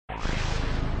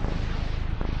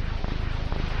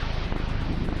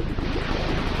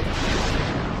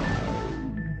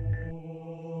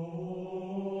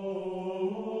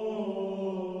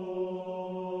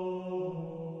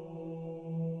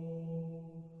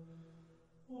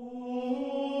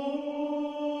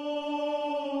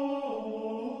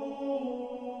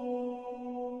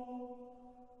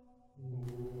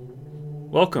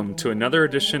Welcome to another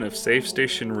edition of Safe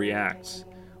Station Reacts,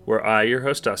 where I, your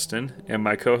host Dustin, and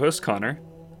my co-host Connor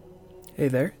Hey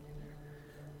there.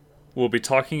 will be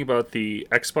talking about the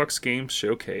Xbox Games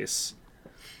Showcase.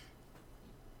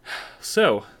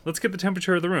 So, let's get the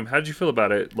temperature of the room. How did you feel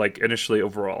about it, like, initially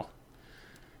overall?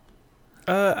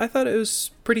 I thought it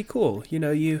was pretty cool. You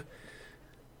know, you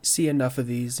see enough of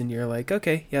these and you're like,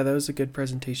 okay, yeah, that was a good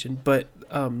presentation. But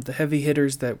the heavy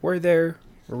hitters that were there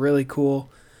were really cool.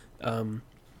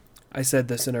 I said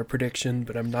this in our prediction,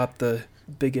 but I'm not the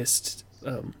biggest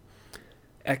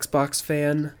Xbox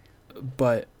fan.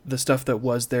 But the stuff that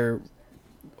was there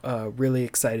really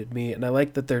excited me. And I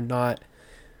like that they're not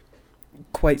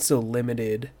quite so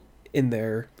limited in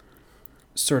their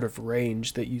sort of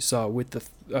range that you saw with the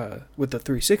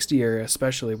 360 era,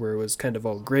 especially where it was kind of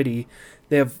all gritty.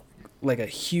 They have like a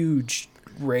huge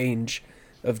range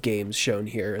of games shown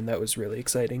here, and that was really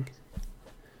exciting.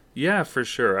 Yeah, for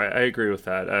sure. I agree with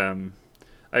that.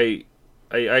 I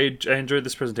enjoyed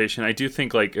this presentation. I do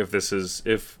think, like, if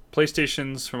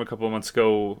PlayStation's from a couple of months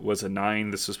ago was a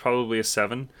 9, this was probably a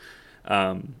 7.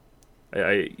 I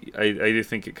do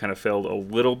think it kind of failed a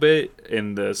little bit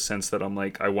in the sense that I'm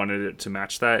like, I wanted it to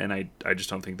match that, and I just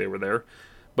don't think they were there.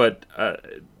 But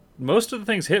most of the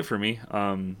things hit for me.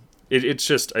 It's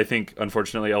just, I think,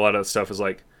 unfortunately, a lot of the stuff is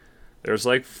like, there's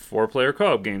like 4-player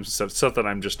co-op games and stuff that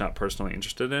I'm just not personally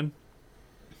interested in.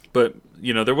 But,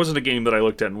 you know, there wasn't a game that I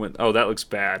looked at and went, oh, that looks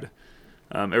bad.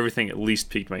 Everything at least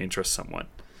piqued my interest somewhat.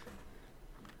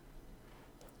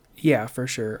 Yeah, for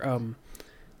sure.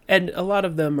 And a lot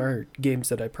of them are games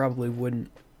that I probably wouldn't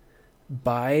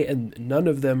buy, and none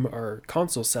of them are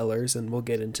console sellers, and we'll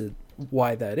get into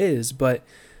why that is. But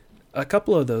a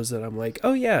couple of those that I'm like,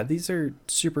 oh yeah, these are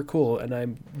super cool, and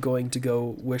I'm going to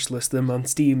go wishlist them on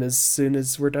Steam as soon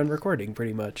as we're done recording,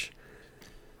 pretty much.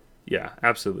 Yeah,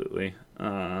 absolutely.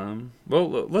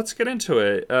 Well, let's get into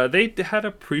it. They had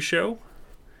a pre-show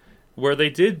where they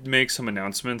did make some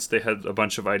announcements. They had a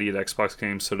bunch of ID at Xbox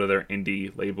games, sort of their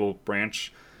indie label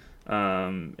branch.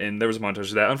 And there was a montage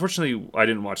of that. Unfortunately, I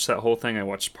didn't watch that whole thing. I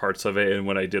watched parts of it, and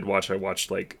when I did watch, I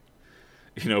watched, like,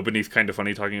 you know, Beneath Kinda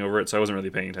Funny talking over it, so I wasn't really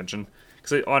paying attention.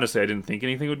 Because honestly, I didn't think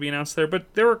anything would be announced there, but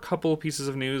there were a couple of pieces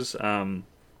of news.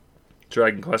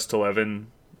 Dragon Quest XI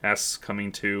S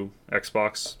coming to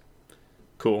Xbox.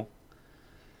 Cool.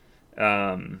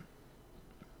 Then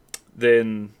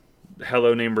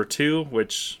Hello Neighbor 2,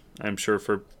 which I'm sure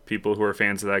for people who are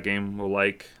fans of that game will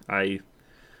like. I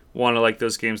want to like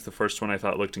those games. The first one I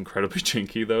thought looked incredibly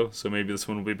janky, though, so maybe this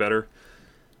one will be better.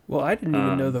 Well, I didn't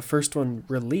even know the first one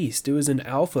released. It was in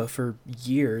alpha for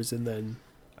years, and then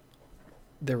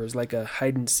there was like a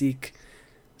hide-and-seek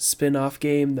spin-off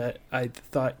game that I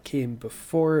thought came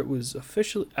before it was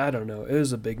officially... I don't know. It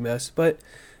was a big mess, but,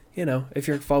 you know, if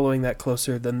you're following that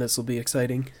closer, then this will be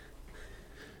exciting.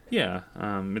 Yeah,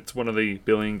 it's one of the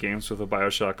billion games with a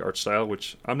Bioshock art style,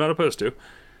 which I'm not opposed to.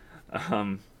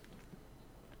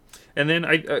 And then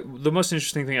the most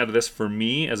interesting thing out of this for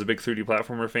me, as a big 3D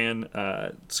platformer fan,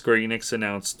 Square Enix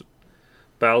announced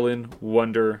Balan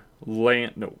Wonder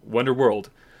World,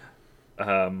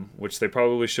 which they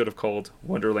probably should have called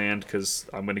Wonderland, because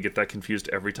I'm going to get that confused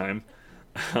every time.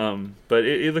 But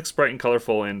it looks bright and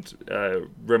colorful and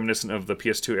reminiscent of the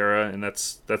PS2 era, and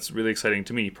that's really exciting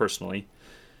to me personally.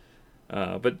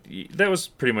 But that was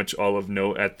pretty much all of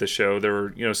note at the show. There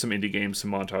were, you know, some indie games,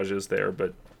 some montages there,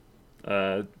 but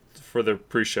for the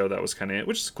pre-show, that was kind of it,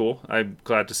 which is cool. I'm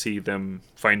glad to see them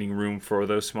finding room for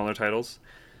those smaller titles.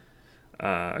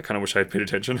 I kind of wish I had paid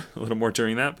attention a little more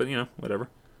during that, but, you know, whatever.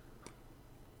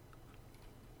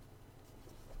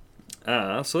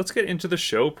 So let's get into the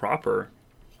show proper.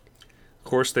 Of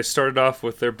course, they started off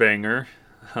with their banger.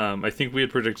 I think we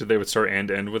had predicted they would start and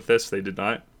end with this. They did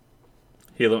not.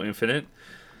 Halo Infinite.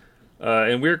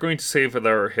 And we're going to save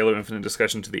our Halo Infinite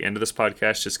discussion to the end of this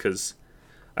podcast, just because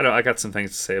I got some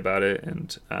things to say about it,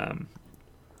 and I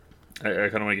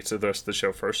kind of want to get to the rest of the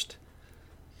show first.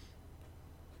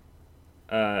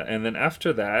 And then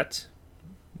after that,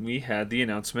 we had the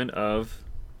announcement of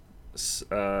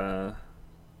State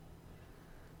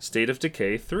of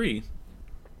Decay 3.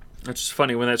 Which is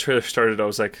funny, when that trailer started, I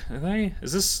was like,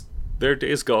 is this their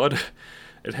Days Gone?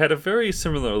 It had a very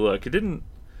similar look. It didn't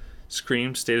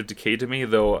scream State of Decay to me,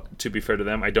 though, to be fair to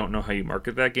them, I don't know how you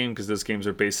market that game, because those games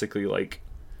are basically like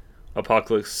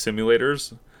apocalypse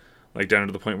simulators, like down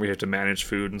to the point where you have to manage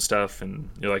food and stuff, and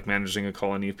you're like managing a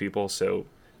colony of people, so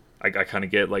I kind of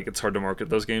get, like, it's hard to market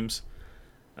those games.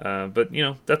 But, you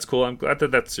know, that's cool. I'm glad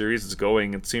that series is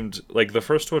going. It seemed like the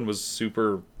first one was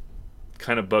super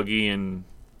kind of buggy and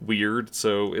weird,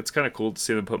 so it's kind of cool to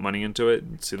see them put money into it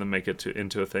and see them make it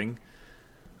into a thing.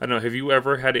 I don't know. Have you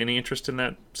ever had any interest in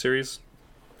that series?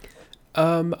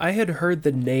 I had heard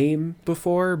the name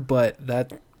before, but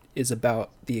that is about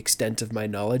the extent of my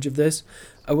knowledge of this.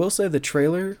 I will say the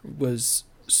trailer was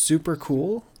super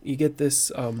cool. You get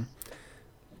this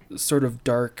sort of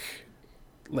dark,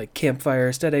 like campfire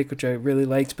aesthetic, which I really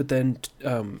liked. But then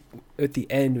at the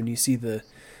end, when you see the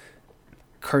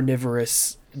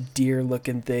carnivorous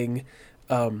deer-looking thing,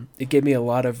 it gave me a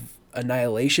lot of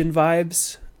Annihilation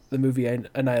vibes. The movie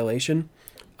Annihilation.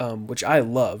 Which I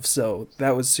love, so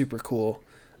that was super cool.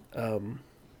 I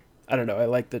don't know, I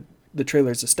like the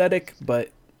trailer's aesthetic,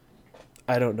 but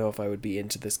I don't know if I would be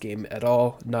into this game at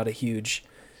all. Not a huge,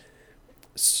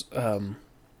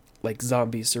 like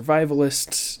zombie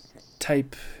survivalist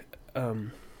type.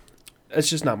 It's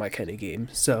just not my kind of game.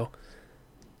 So,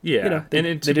 yeah, you know, they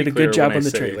and did a good job on the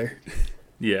trailer.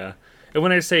 Yeah, and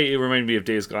when I say it reminded me of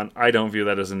Days Gone, I don't view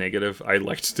that as a negative. I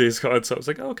liked Days Gone, so I was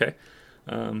like, oh, okay,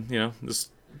 this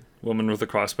woman with a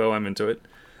crossbow, I'm into it.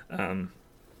 And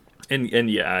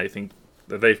yeah, I think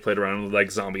that they've played around with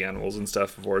like zombie animals and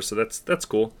stuff before, so that's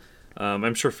cool.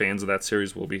 I'm sure fans of that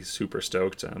series will be super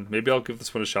stoked. Maybe I'll give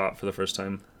this one a shot for the first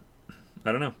time.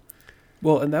 I don't know.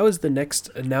 Well, and that was the next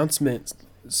announcement,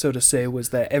 so to say,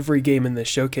 was that every game in this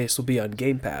showcase will be on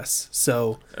Game Pass.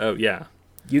 So oh yeah,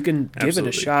 you can give absolutely.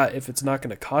 it a shot if it's not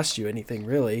going to cost you anything,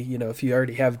 really. You know, if you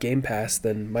already have Game Pass,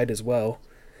 then might as well.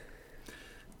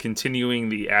 Continuing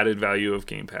the added value of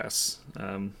Game Pass,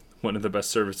 one of the best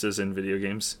services in video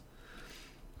games.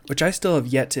 Which I still have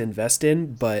yet to invest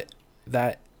in, but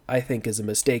that I think is a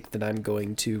mistake that I'm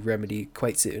going to remedy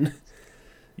quite soon.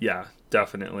 Yeah,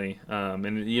 definitely. And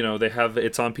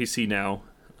it's on PC now,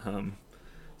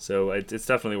 so it's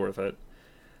definitely worth it.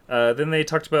 Then they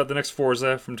talked about the next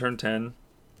Forza from Turn 10.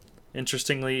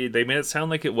 Interestingly, they made it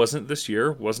sound like it wasn't this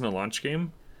year, wasn't a launch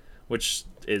game, which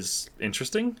is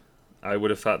interesting. I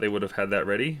would have thought they would have had that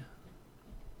ready.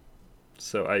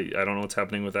 So I don't know what's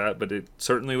happening with that, but it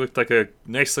certainly looked like a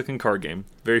nice looking car game.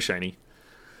 Very shiny.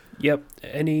 Yep.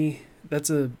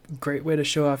 That's a great way to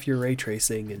show off your ray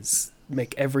tracing, is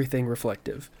make everything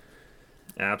reflective.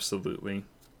 Absolutely.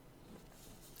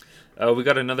 We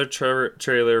got another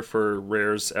trailer for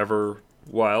Rare's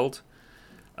Everwild.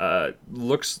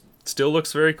 Still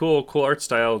looks very cool. Cool art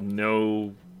style.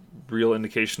 No real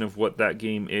indication of what that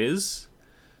game is.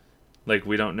 Like,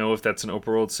 we don't know if that's an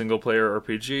open world single player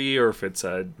RPG or if it's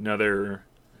another,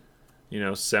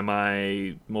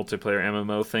 semi multiplayer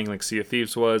MMO thing like Sea of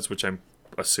Thieves was, which I'm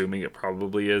assuming it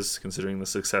probably is, considering the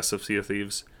success of Sea of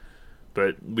Thieves.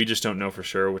 But we just don't know for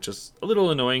sure, which is a little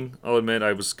annoying. I'll admit,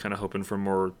 I was kind of hoping for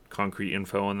more concrete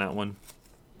info on that one.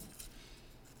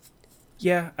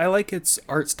 Yeah, I like its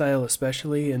art style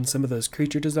especially, and some of those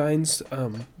creature designs,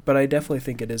 but I definitely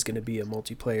think it is going to be a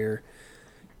multiplayer,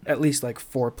 at least like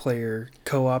 4-player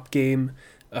co-op game.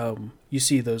 You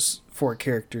see those 4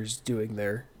 characters doing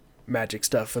their magic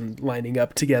stuff and lining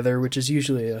up together, which is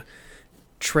usually a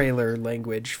trailer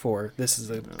language for this is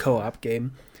a co-op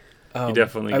game. You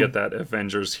definitely get that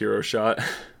Avengers hero shot.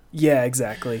 Yeah,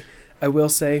 exactly. I will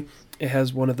say it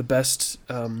has one of the best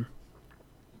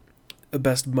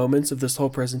moments of this whole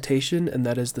presentation, and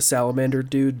that is the salamander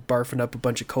dude barfing up a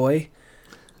bunch of koi.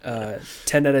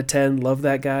 10 out of 10, love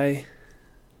that guy.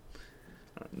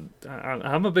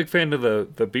 I'm a big fan of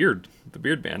the beard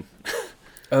man.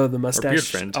 Oh, the mustache beard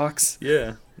friend. ox?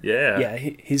 Yeah. Yeah,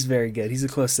 he's very good. He's a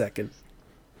close second.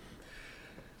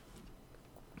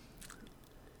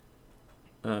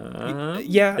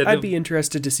 I'd be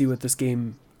interested to see what this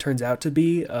game turns out to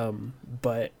be,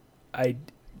 but I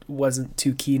wasn't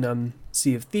too keen on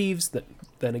Sea of Thieves.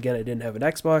 Then again, I didn't have an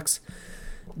Xbox.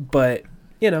 But,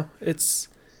 it's...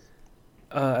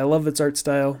 I love its art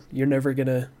style. You're never going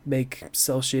to make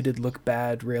cel-shaded look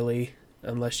bad, really,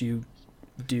 unless you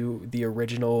do the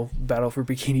original Battle for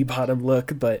Bikini Bottom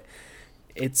look, but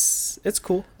it's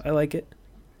cool. I like it.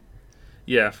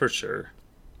 Yeah, for sure.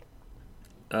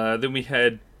 Then we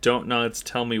had Don't Nods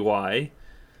Tell Me Why,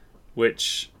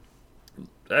 which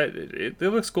it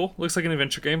looks cool. Looks like an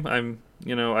adventure game.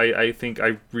 I think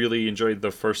I really enjoyed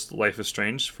the first Life is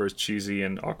Strange, for as cheesy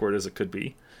and awkward as it could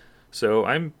be. So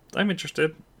I'm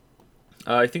interested.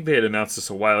 I think they had announced this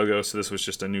a while ago, so this was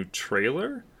just a new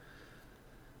trailer.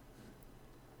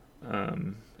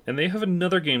 And they have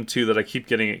another game too that I keep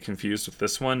getting it confused with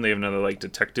this one. They have another like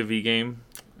detective-y game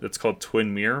that's called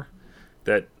Twin Mirror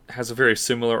that has a very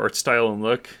similar art style and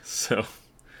look. So,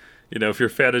 if you're a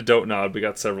fan of Don't Nod, we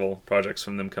got several projects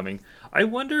from them coming. I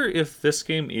wonder if this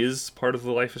game is part of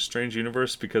the Life is Strange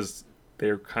universe, because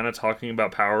they're kind of talking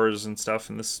about powers and stuff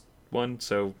in this one.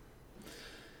 So,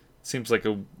 it seems like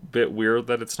a bit weird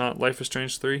that it's not Life is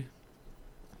Strange 3.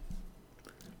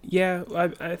 Yeah,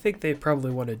 I think they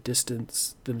probably want to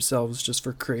distance themselves just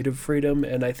for creative freedom,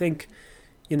 and I think,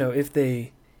 if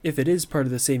it is part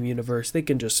of the same universe, they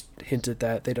can just hint at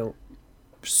that. They don't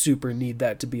super need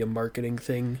that to be a marketing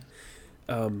thing.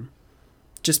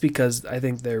 Just because I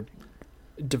think their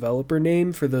developer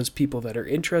name for those people that are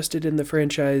interested in the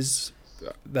franchise,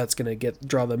 that's gonna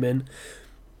draw them in.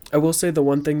 I will say the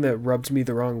one thing that rubs me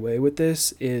the wrong way with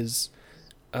this is,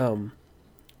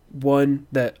 one,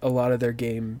 that a lot of their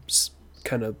games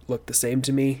kind of look the same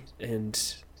to me,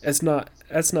 and that's not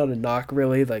a knock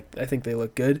really. Like, I think they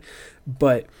look good,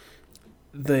 but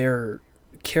their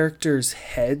characters'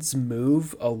 heads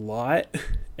move a lot,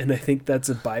 and I think that's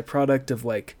a byproduct of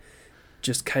like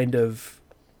just kind of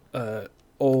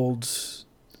old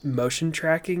motion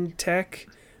tracking tech,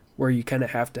 where you kind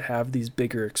of have to have these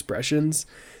bigger expressions.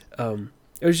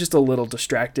 It was just a little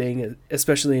distracting,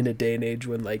 especially in a day and age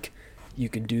when like you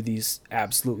can do these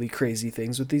absolutely crazy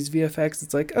things with these VFX.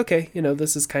 It's like, okay,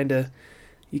 this is kind of,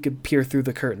 you could peer through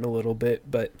the curtain a little bit,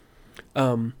 but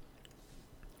from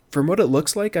what it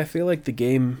looks like, I feel like the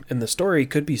game and the story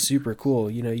could be super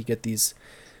cool. You get these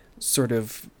sort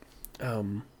of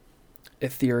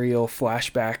ethereal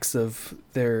flashbacks of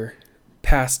their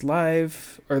past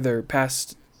life or their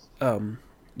past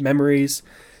memories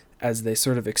as they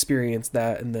sort of experience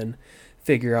that and then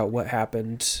figure out what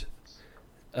happened.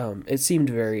 It seemed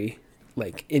very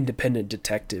like independent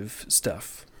detective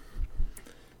stuff.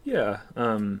 Yeah,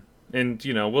 and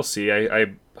we'll see.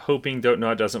 I'm hoping Don't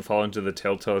Nod doesn't fall into the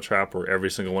Telltale trap where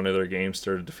every single one of their games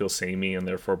started to feel samey and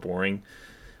therefore boring.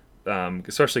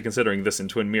 Especially considering this and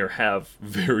Twin Mirror have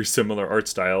very similar art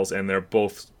styles, and they're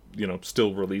both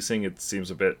still releasing. It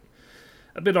seems a bit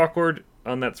awkward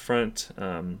on that front.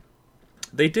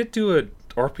 They did do a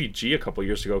RPG a couple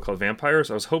years ago called Vampires.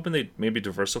 I was hoping they'd maybe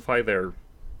diversify their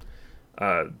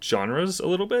genres a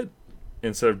little bit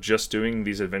instead of just doing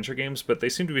these adventure games, but they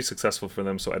seem to be successful for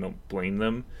them, so I don't blame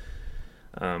them.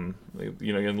 And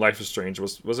Life is Strange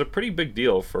was a pretty big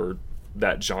deal for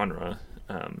that genre.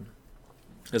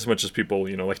 As much as people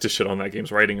like to shit on that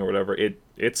game's writing or whatever,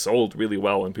 it sold really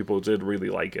well and people did really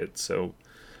like it. So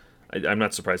I'm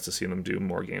not surprised to see them do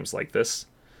more games like this.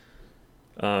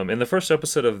 And the first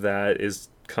episode of that is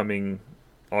coming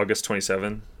August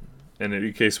 27th. And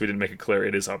in case we didn't make it clear,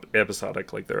 it is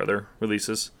episodic like their other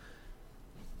releases.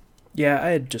 Yeah, I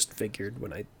had just figured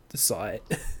when I saw it.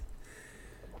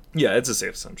 Yeah, it's a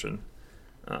safe assumption.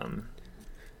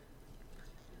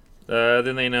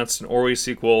 Then they announced an Ori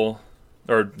sequel.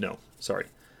 Or, no, sorry.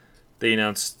 They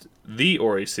announced the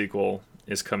Ori sequel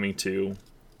is coming to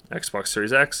Xbox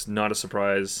Series X. Not a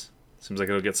surprise. Seems like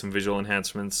it'll get some visual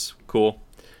enhancements. Cool.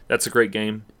 That's a great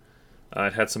game.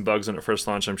 It had some bugs when it first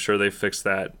launched. I'm sure they fixed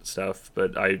that stuff,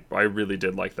 but I really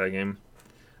did like that game.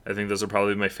 I think those are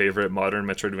probably my favorite modern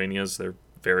Metroidvanias. They're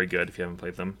very good if you haven't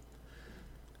played them.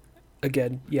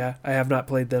 Again, yeah, I have not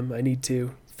played them. I need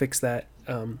to fix that.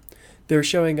 They're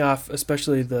showing off,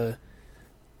 especially the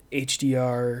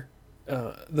HDR,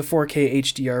 the 4K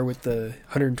HDR with the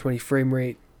 120 frame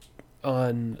rate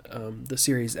on the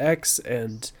Series X,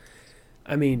 and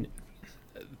I mean,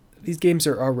 these games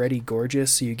are already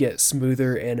gorgeous, so you get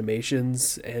smoother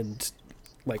animations and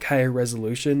like higher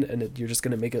resolution, and you're just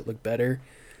going to make it look better.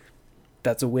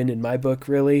 That's a win in my book,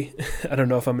 really. I don't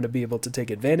know if I'm going to be able to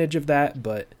take advantage of that,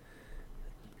 but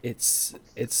it's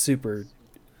super,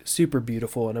 super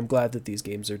beautiful, and I'm glad that these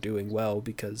games are doing well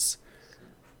because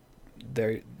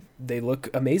they look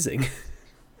amazing.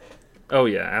 Oh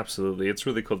yeah, absolutely. It's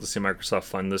really cool to see Microsoft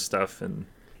fund this stuff and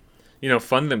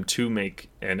fund them to make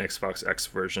an Xbox X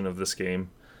version of this game.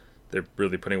 They're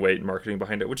really putting weight and marketing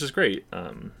behind it, which is great.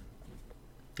 I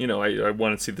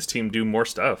want to see this team do more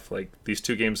stuff. Like, these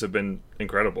two games have been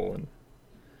incredible, and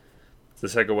the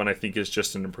second one I think is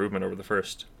just an improvement over the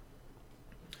first.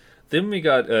 Then we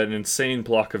got an insane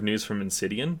block of news from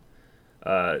Obsidian.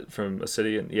 They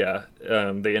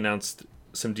announced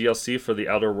some DLC for the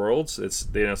Outer Worlds.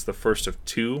 They announced the first of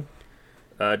 2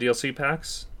 DLC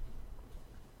packs.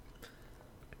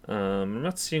 I'm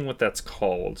not seeing what that's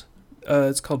called.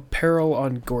 It's called Peril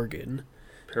on Gorgon.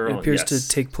 It appears yes. to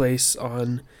take place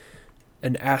on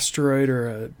an asteroid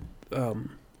or a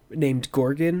named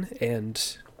Gorgon,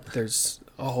 and there's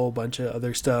a whole bunch of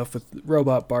other stuff with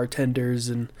robot bartenders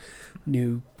and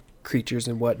new creatures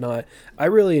and whatnot. I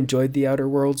really enjoyed the Outer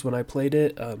Worlds when I played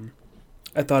it.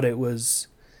 I thought it was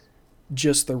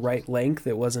just the right length.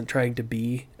 It wasn't trying to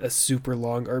be a super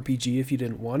long RPG if you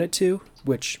didn't want it to,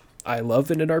 which I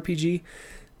love in an RPG.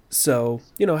 So,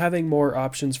 having more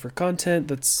options for content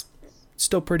that's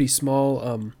still pretty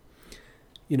small,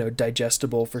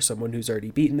 digestible for someone who's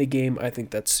already beaten the game. I think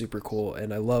that's super cool,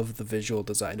 and I love the visual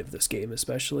design of this game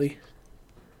especially.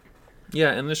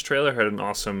 Yeah, and this trailer had an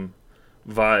awesome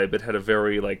vibe. It had a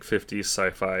very like 50s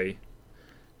sci-fi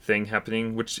thing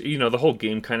happening, which the whole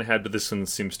game kind of had, but this one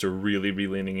seems to really be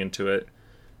leaning into it.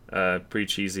 Pretty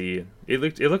cheesy. It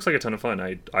looks like a ton of fun.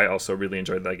 I also really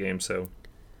enjoyed that game, so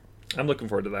I'm looking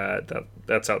forward to that.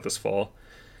 That's out this fall.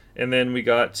 And then we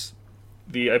got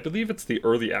I believe it's the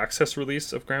early access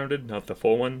release of Grounded, not the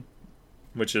full one,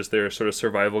 which is their sort of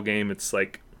survival game. It's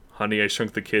like Honey, I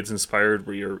Shrunk the Kids inspired,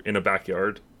 where you're in a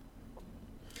backyard.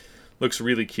 Looks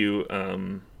really cute.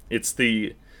 I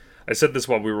said this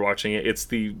while we were watching it. It's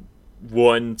the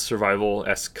one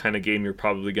survival-esque kind of game you're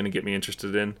probably going to get me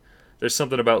interested in. There's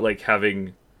something about like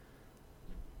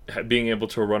being able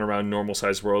to run around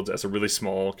normal-sized worlds as a really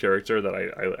small character that I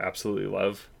absolutely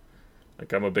love.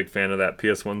 Like, I'm a big fan of that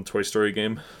PS1 Toy Story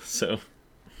game. So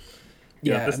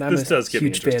yeah, this does get me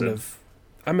interested.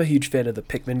 I'm a huge fan of the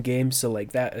Pikmin games, so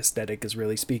like that aesthetic is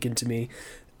really speaking to me.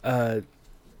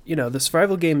 The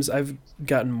survival games I've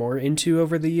gotten more into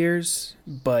over the years,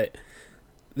 but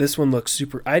this one looks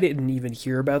super... I didn't even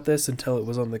hear about this until it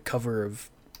was on the cover of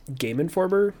Game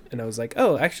Informer, and I was like,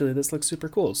 oh, actually, this looks super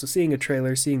cool. So seeing a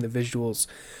trailer, seeing the visuals,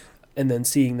 and then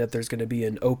seeing that there's going to be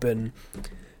an open,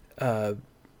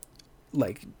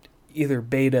 like, either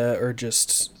beta or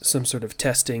just some sort of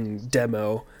testing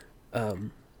demo,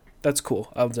 that's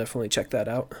cool. I'll definitely check that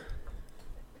out.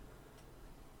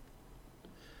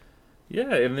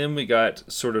 Yeah, and then we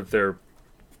got sort of their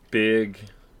big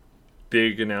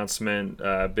announcement,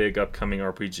 big upcoming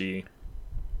RPG.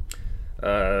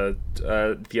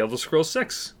 The Elder Scrolls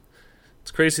 6.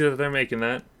 It's crazy that they're making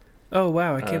that. Oh,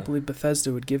 wow, I can't believe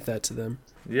Bethesda would give that to them.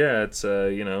 Yeah, it's,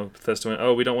 Bethesda went,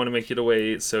 oh, we don't want to make you to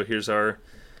wait, so here's our,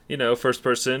 first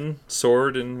person,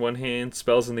 sword in one hand,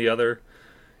 spells in the other.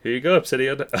 Here you go,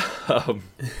 Obsidian.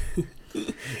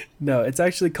 No, it's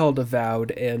actually called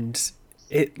Avowed, and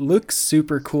it looks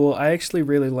super cool. I actually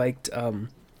really liked,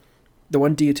 the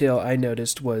one detail I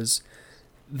noticed was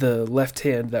the left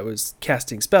hand that was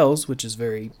casting spells, which is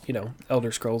very,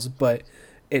 Elder Scrolls, but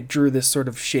it drew this sort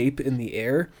of shape in the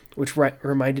air, which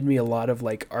reminded me a lot of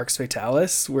like Arx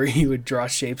Fatalis, where you would draw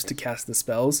shapes to cast the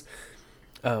spells.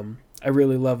 I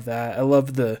really love that. I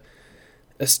love the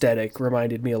aesthetic.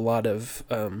 Reminded me a lot of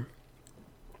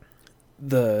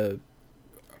the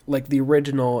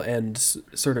original and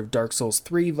sort of Dark Souls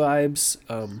 3 vibes.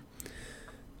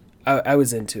 I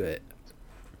was into it.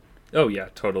 Oh yeah,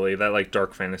 totally. That like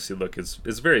dark fantasy look is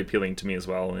very appealing to me as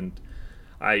well, and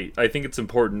I think it's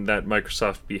important that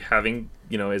Microsoft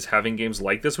is having games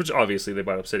like this, which obviously they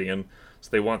bought Obsidian, so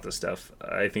they want this stuff.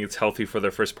 I think it's healthy for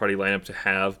their first party lineup to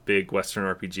have big Western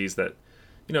RPGs that,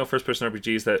 first person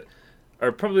RPGs that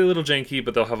are probably a little janky,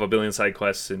 but they'll have a billion side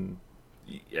quests, and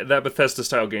that Bethesda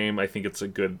style game, I think it's a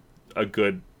good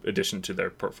addition to their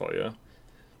portfolio.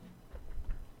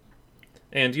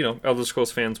 And, Elder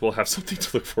Scrolls fans will have something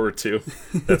to look forward to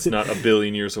that's not a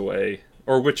billion years away.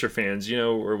 Or Witcher fans,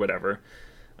 or whatever.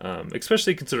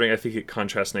 Especially considering I think it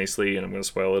contrasts nicely, and I'm going to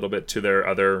spoil a little bit, to their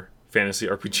other fantasy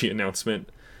RPG announcement,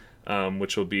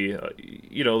 which will be, a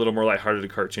little more lighthearted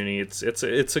and cartoony. It's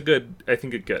a good... I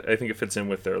think it fits in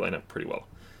with their lineup pretty well.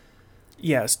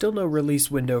 Yeah, still no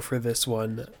release window for this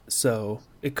one, so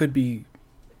it could be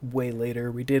way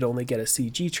later. We did only get a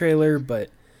CG trailer, but...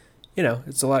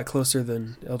 it's a lot closer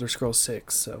than Elder Scrolls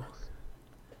 6, so...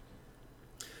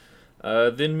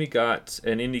 Then we got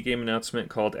an indie game announcement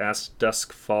called As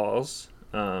Dusk Falls.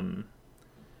 We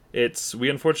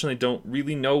unfortunately don't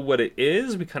really know what it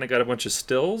is. We kind of got a bunch of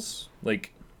stills.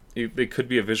 Like, it could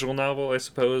be a visual novel, I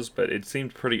suppose, but it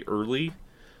seemed pretty early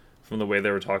from the way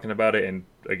they were talking about it, and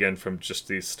again, from just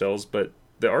these stills. But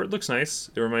the art looks nice.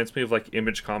 It reminds me of, like,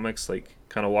 Image Comics, like,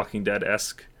 kind of Walking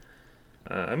Dead-esque.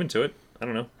 I'm into it. I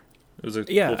don't know. It was a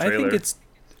cool trailer. I think it's...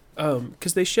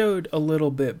 because they showed a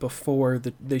little bit before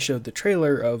they showed the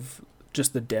trailer of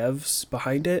just the devs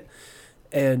behind it,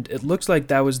 and it looks like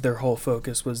that was their whole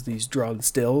focus, was these drawn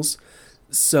stills.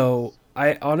 So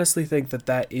I honestly think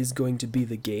that is going to be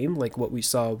the game. Like, what we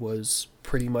saw was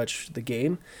pretty much the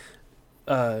game.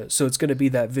 So it's going to be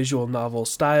that visual novel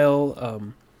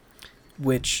style,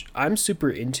 which I'm super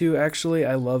into, actually.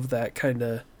 I love that kind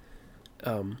of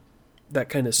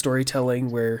storytelling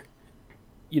where,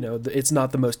 it's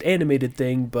not the most animated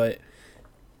thing, but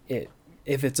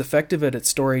if it's effective at its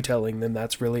storytelling, then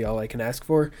that's really all I can ask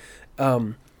for.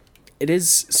 It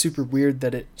is super weird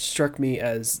that it struck me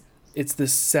as it's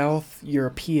this South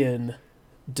European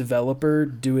developer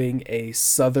doing a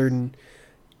Southern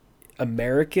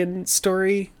American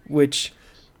story, which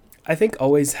I think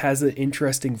always has an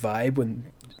interesting vibe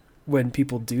when when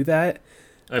people do that.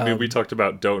 I mean, we talked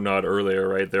about Dontnod earlier,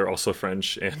 right? They're also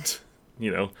French, and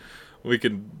we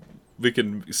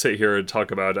can sit here and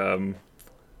talk about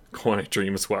Quantic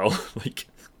Dream as well. Like,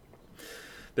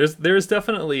 there's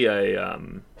definitely a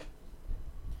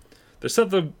there's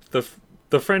something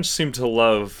the French seem to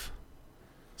love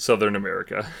Southern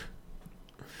America.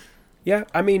 Yeah,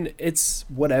 I mean, it's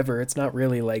whatever. It's not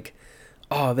really like,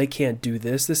 oh, they can't do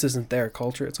this. This isn't their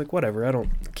culture. It's like, whatever. I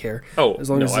don't care. Oh, as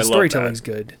long no, as the storytelling's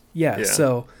good. Yeah.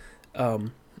 So,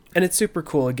 and it's super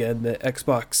cool again that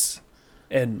Xbox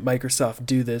and Microsoft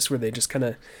do this, where they just kind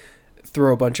of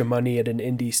throw a bunch of money at an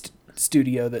indie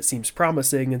studio that seems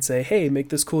promising and say, hey, make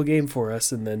this cool game for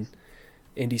us, and then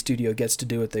indie studio gets to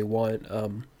do what they want.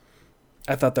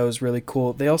 I thought that was really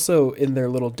cool. They also, in their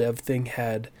little dev thing,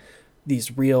 had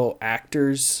these real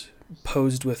actors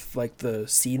posed with like the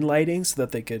scene lighting so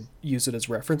that they could use it as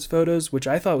reference photos, which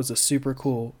I thought was a super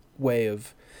cool way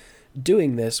of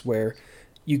doing this, where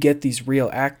you get these real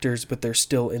actors but they're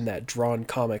still in that drawn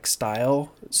comic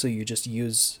style, so you just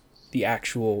use the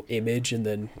actual image and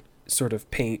then sort of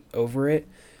paint over it.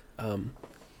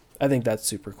 I think that's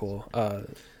super cool.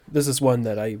 This is one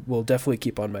that I will definitely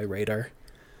keep on my radar.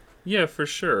 Yeah, for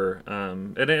sure.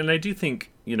 And I do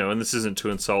think, and this isn't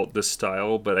to insult this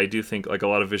style, but I do think like a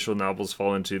lot of visual novels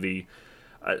fall into the,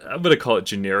 I'm going to call it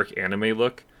generic anime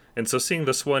look. And so seeing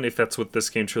this one, if that's what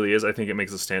this game truly is, I think it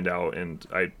makes it stand out. And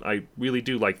I really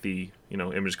do like the,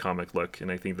 image comic look.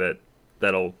 And I think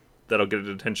that'll get it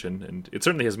attention. And it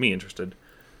certainly has me interested.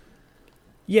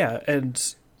 Yeah,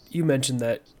 and you mentioned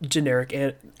that generic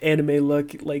anime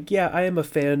look. Like, yeah, I am a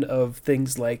fan of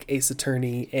things like Ace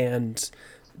Attorney and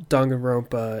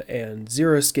Danganronpa and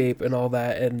Zero Escape and all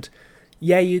that, and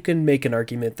yeah, you can make an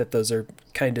argument that those are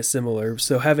kind of similar.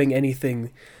 So having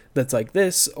anything that's like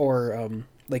this, or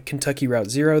like Kentucky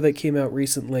Route Zero that came out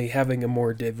recently, having a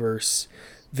more diverse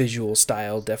visual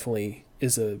style definitely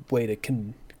is a way to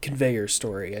convey your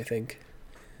story, I think.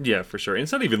 Yeah, for sure. And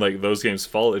it's not even like those games'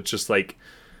 fault. It's just like,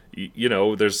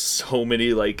 there's so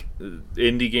many like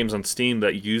indie games on Steam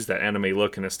that use that anime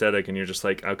look and aesthetic, and you're just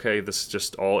like, okay, this is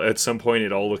just all, at some point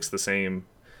it all looks the same.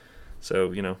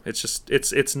 So, it's just,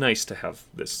 it's nice to have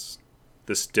this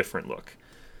different look.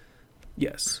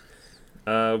 Yes.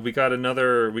 We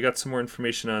got some more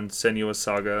information on Senua's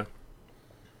Saga.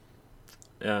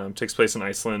 Takes place in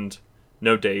Iceland.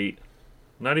 No date.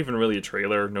 Not even really a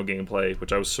trailer. No gameplay,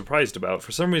 which I was surprised about.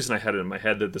 For some reason I had it in my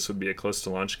head that this would be a close to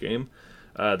launch game.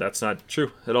 That's not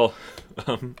true at all.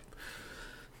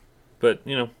 But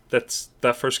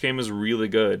that first game is really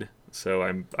good, so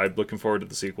I'm looking forward to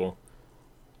the sequel.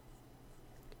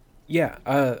 Yeah,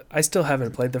 I still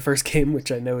haven't played the first game,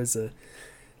 which I know is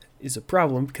a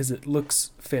problem because it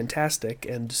looks fantastic,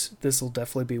 and this will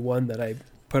definitely be one that I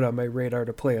put on my radar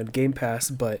to play on Game Pass.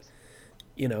 But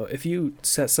if you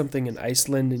set something in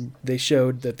Iceland, and they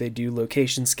showed that they do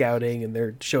location scouting and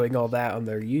they're showing all that on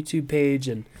their YouTube page,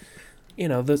 and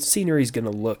the scenery's going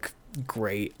to look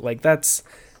great. Like, that's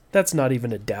not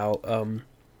even a doubt.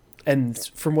 And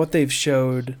from what they've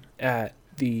showed at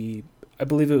I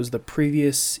believe it was the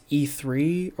previous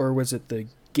E3, or was it the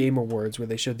Game Awards where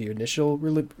they showed the initial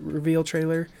reveal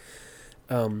trailer,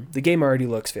 the game already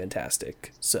looks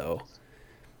fantastic. So,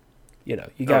 you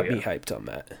got me hyped on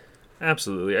that.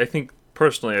 Absolutely. I think,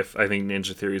 personally, I think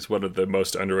Ninja Theory is one of the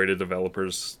most underrated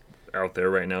developers out there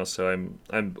right now, so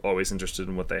I'm always interested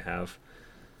in what they have.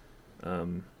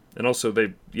 And also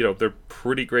they're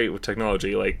pretty great with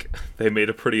technology. Like, they made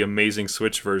a pretty amazing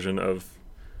Switch version of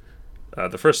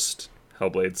the first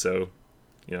Hellblade, so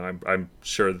I'm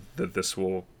sure that this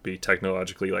will be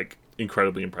technologically like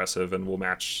incredibly impressive and will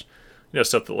match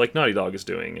stuff that like Naughty Dog is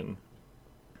doing, and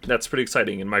that's pretty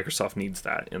exciting, and Microsoft needs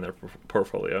that in their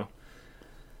portfolio.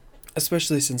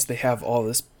 Especially since they have all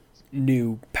this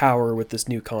new power with this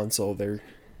new console, they're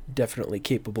definitely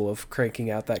capable of cranking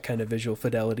out that kind of visual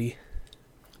fidelity.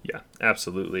 Yeah,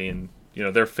 absolutely. And,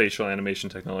 their facial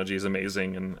animation technology is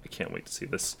amazing, and I can't wait to see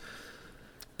this.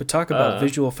 But talk about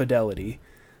visual fidelity.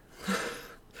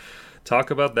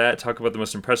 Talk about that. Talk about the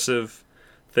most impressive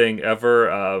thing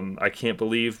ever. I can't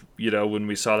believe, when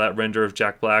we saw that render of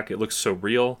Jack Black, it looks so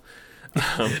real.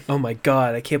 Oh my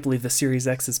god, I can't believe the Series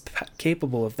X is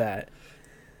capable of that.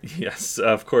 Yes,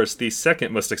 of course. The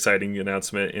second most exciting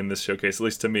announcement in this showcase, at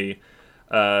least to me,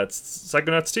 it's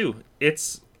Psychonauts 2.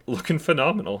 It's looking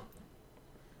phenomenal.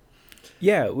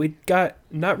 Yeah, we got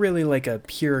not really like a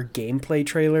pure gameplay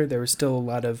trailer. There was still a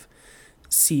lot of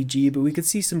CG, but we could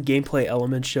see some gameplay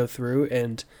elements show through,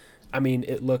 and I mean,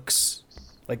 it looks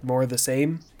like more of the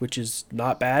same, which is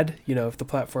not bad. If the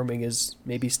platforming is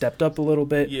maybe stepped up a little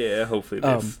bit. Yeah, hopefully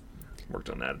they've worked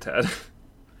on that a tad.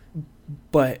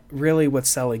 But really what's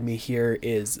selling me here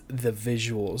is the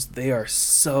visuals. They are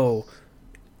so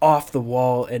off the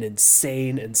wall and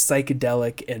insane and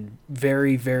psychedelic and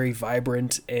very, very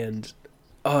vibrant, and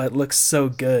oh, it looks so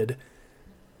good.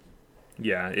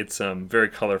 Yeah, it's very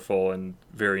colorful and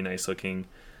very nice looking.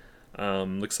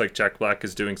 Looks like Jack Black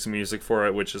is doing some music for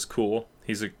it, which is cool.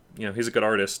 He's a good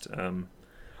artist.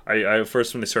 I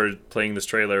first, when they started playing this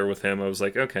trailer with him, I was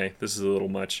like, okay, this is a little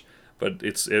much, but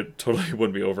it totally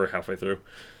wouldn't be over halfway through.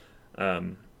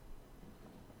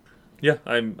 Yeah,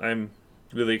 I'm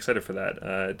really excited for that.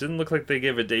 It didn't look like they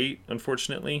gave a date,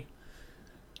 unfortunately,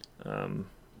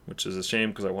 which is a shame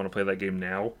because I want to play that game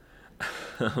now.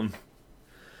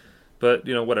 But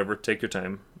whatever, take your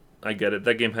time. I get it.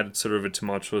 That game had sort of a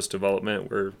tumultuous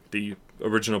development where the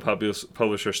original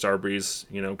publisher Starbreeze,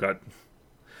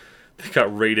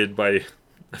 got raided by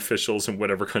officials in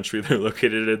whatever country they're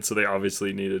located in, so they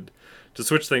obviously needed to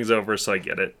switch things over, so I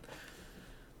get it.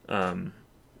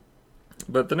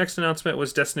 But the next announcement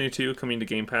was Destiny 2 coming to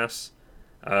Game Pass,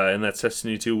 and that's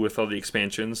Destiny 2 with all the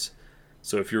expansions.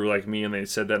 So if you were like me and they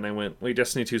said that and I went, wait,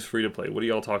 Destiny 2 is free to play, what are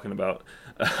y'all talking about?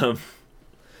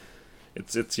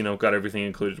 It's got everything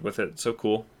included with it, so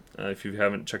cool. If you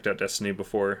haven't checked out Destiny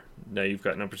before, now you've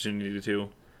got an opportunity to.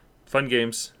 Fun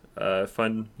games,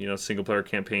 fun single player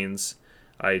campaigns.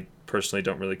 I personally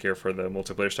don't really care for the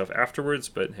multiplayer stuff afterwards,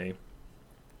 but hey,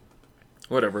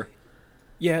 whatever.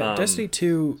 Yeah, Destiny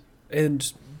 2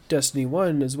 and Destiny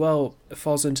 1 as well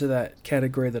falls into that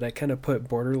category that I kind of put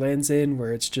Borderlands in,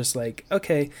 where it's just like,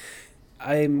 okay,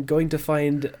 I'm going to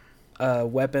find a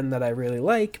weapon that I really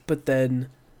like, but then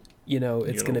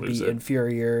it's going to be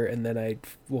inferior, and then I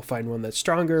will find one that's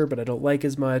stronger, but I don't like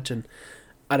as much, and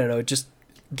I don't know, it just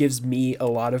gives me a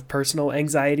lot of personal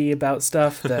anxiety about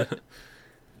stuff that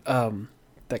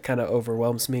that kind of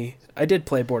overwhelms me. I did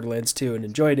play Borderlands 2 and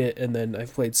enjoyed it, and then I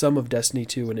played some of Destiny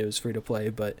 2 when it was free to play,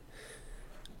 but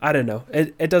I don't know.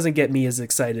 It doesn't get me as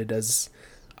excited as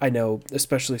I know,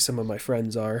 especially some of my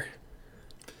friends are.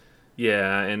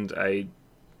 Yeah, and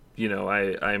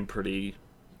I'm pretty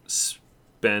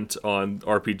bent on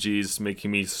RPGs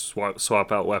making me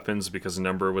swap out weapons because the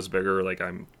number was bigger. Like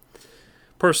I'm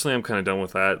kind of done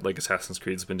with that. Like Assassin's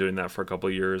Creed's been doing that for a couple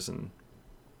of years, and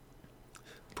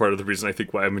part of the reason I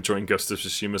think why I'm enjoying Ghost of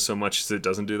Tsushima so much is it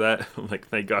doesn't do that. I'm like,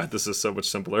 thank God, this is so much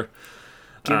simpler.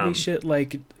 Give me shit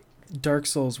like Dark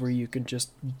Souls where you can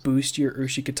just boost your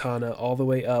Ushikatana all the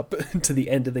way up to the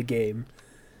end of the game.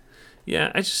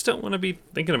 Yeah, I just don't want to be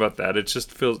thinking about that. It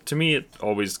just feels, to me, it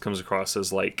always comes across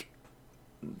as like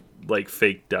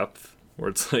fake depth, where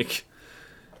it's like,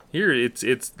 here, it's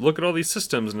look at all these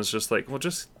systems, and it's just like, well,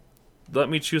 just let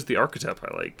me choose the archetype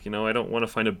I like. I don't want to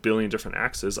find a billion different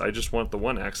axes. I just want the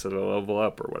one axe that I'll level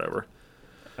up or whatever.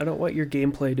 I don't want your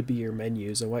gameplay to be your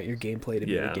menus. I want your gameplay to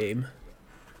be the game.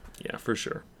 Yeah, for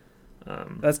sure.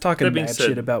 That's talking mad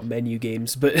shit about menu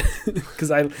games, but because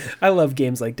I love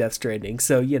games like Death Stranding,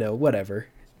 so whatever.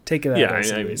 Take it out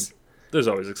as always. There's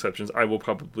always exceptions. I will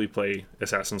probably play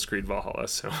Assassin's Creed Valhalla,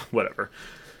 so whatever.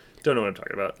 Don't know what I'm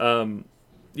talking about.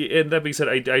 And that being said,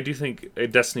 I do think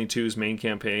Destiny 2's main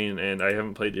campaign, and I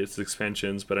haven't played its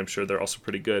expansions, but I'm sure they're also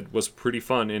pretty good, was pretty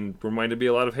fun and reminded me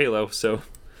a lot of Halo, so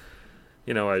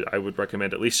I would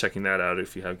recommend at least checking that out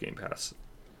if you have Game Pass.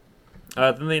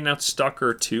 Then they announced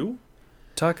Stalker 2.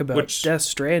 Talk about Death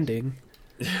Stranding.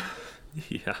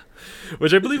 Yeah.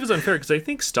 Which I believe is unfair, because I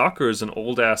think Stalker is an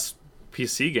old-ass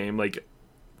PC game. Like,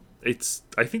 I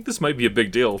think this might be a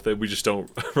big deal that we just don't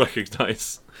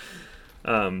recognize.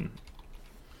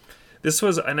 This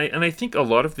was, and I think a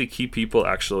lot of the key people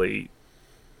actually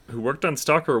who worked on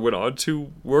Stalker went on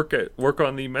to work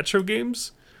on the Metro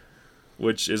games,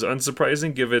 which is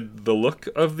unsurprising given the look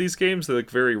of these games. They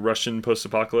look very Russian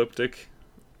post-apocalyptic.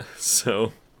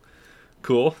 So,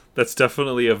 cool. That's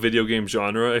definitely a video game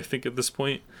genre, I think, at this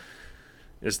point,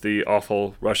 is the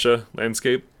awful Russia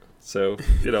landscape. So,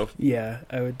 Yeah,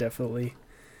 I would definitely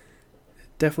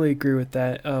agree with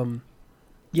that.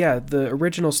 Yeah, the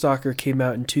original Stalker came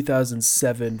out in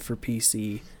 2007 for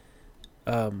PC.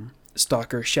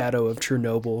 Stalker Shadow of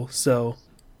Chernobyl. So,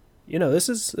 this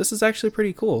is actually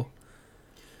pretty cool.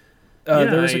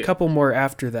 There was a couple more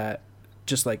after that,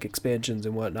 just like expansions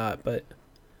and whatnot, but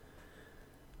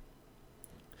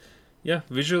yeah,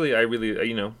 visually I really,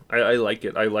 I like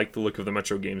it. I like the look of the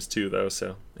Metro games too, though,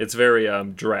 so it's very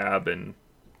drab and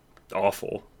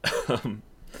awful.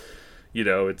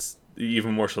 It's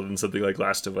even more so than something like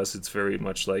Last of Us. It's very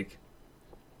much like,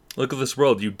 look at this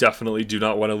world you definitely do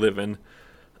not want to live in.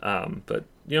 But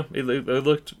it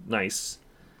looked nice.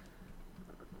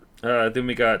 Then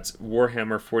we got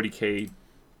Warhammer 40k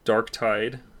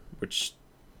Darktide, which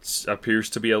appears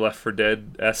to be a Left 4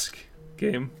 Dead-esque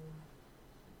game.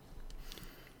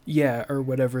 Yeah, or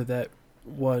whatever that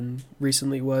one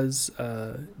recently was,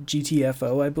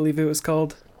 GTFO, I believe it was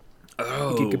called.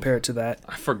 Oh, You can compare it to that.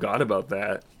 I forgot about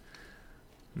that.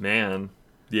 Man,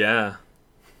 yeah.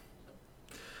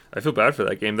 I feel bad for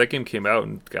that game. That game came out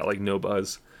and got like no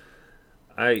buzz.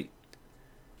 I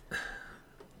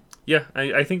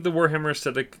think the Warhammer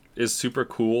aesthetic is super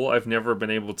cool. I've never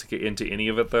been able to get into any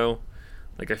of it though.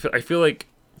 Like I feel like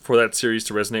for that series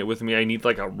to resonate with me, I need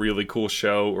like a really cool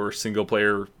show or single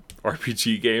player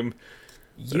RPG game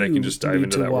that I can just dive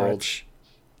into that world.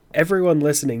 Everyone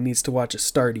listening needs to watch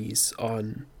Astartes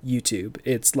on YouTube.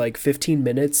 It's like 15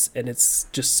 minutes and it's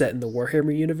just set in the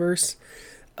Warhammer universe.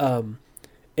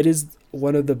 It is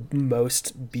one of the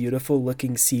most beautiful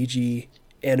looking CG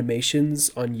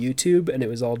animations on YouTube, and it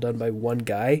was all done by one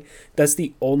guy. That's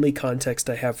the only context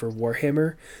I have for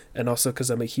Warhammer, and also because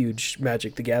I'm a huge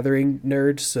Magic the Gathering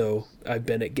nerd, so I've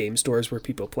been at game stores where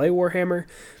people play Warhammer.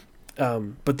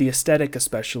 But the aesthetic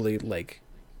especially like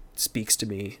speaks to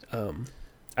me.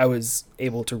 I was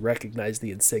able to recognize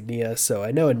the insignia, so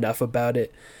I know enough about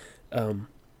it.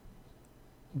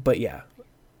 But yeah,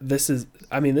 this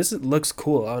looks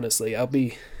cool, honestly. I'll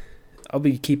be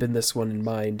keeping this one in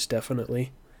mind,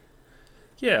 definitely.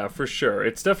 Yeah, for sure.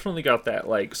 It's definitely got that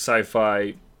like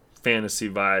sci-fi fantasy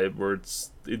vibe where it's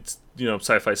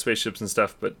sci-fi spaceships and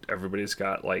stuff, but everybody's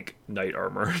got like knight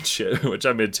armor and shit, which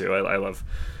I'm into. I love.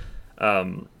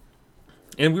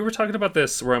 And we were talking about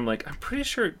this where I'm like, I'm pretty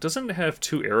sure it doesn't have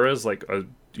two eras, like a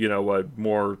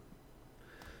more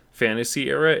fantasy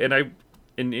era,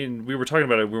 and we were talking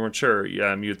about it. We weren't sure.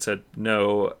 Yeah, you had said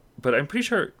no, but I'm pretty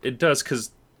sure it does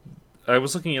because I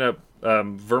was looking it up.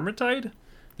 Vermintide.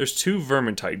 There's two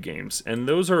Vermintide games, and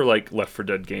those are like Left 4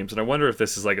 Dead games, and I wonder if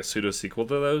this is like a pseudo sequel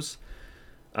to those,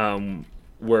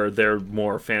 where they're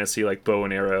more fantasy, like bow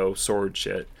and arrow, sword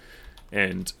shit,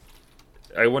 and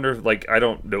I wonder if, like, I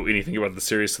don't know anything about the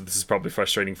series, so this is probably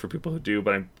frustrating for people who do,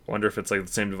 but I wonder if it's like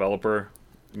the same developer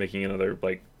making another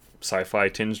like sci-fi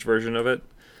tinged version of it.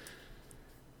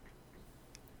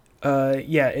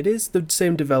 Yeah, it is the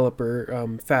same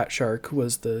developer. Fat Shark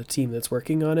was the team that's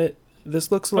working on it.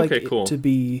 This looks like cool. it to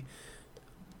be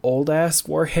old ass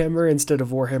Warhammer instead of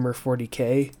Warhammer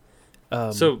 40k.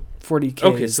 So 40k.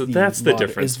 Okay, so that's the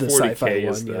difference. Is the 40k sci-fi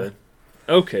is one, the.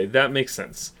 yeah. Okay, that makes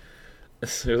sense.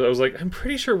 I was like, I'm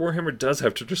pretty sure Warhammer does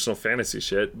have traditional fantasy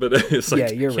shit, but it's like,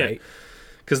 yeah, you're right.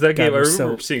 Because that game, I remember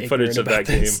so seeing footage of that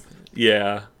game.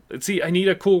 Yeah. See, I need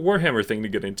a cool Warhammer thing to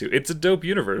get into. It's a dope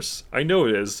universe. I know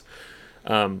it is.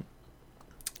 But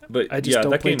I just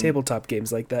don't that play game, tabletop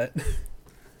games like that.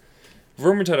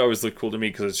 Vermintide always looked cool to me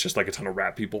because it's just like a ton of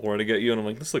rat people running at you, and I'm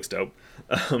like, this looks dope.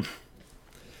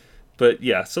 But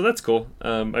yeah, so that's cool.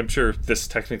 I'm sure this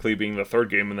technically being the third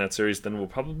game in that series then will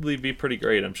probably be pretty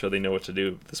great. I'm sure they know what to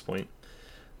do at this point.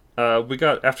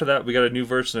 After that, we got a new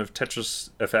version of Tetris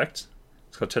Effect.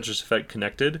 It's called Tetris Effect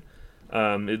Connected.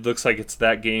 It looks like it's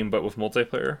that game, but with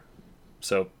multiplayer.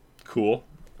 So, cool.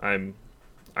 I'm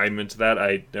into that.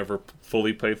 I never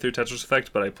fully played through Tetris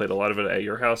Effect, but I played a lot of it at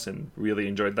your house and really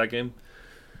enjoyed that game.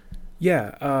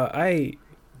 Yeah, I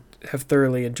have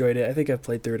thoroughly enjoyed it. I think I've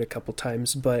played through it a couple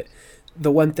times, but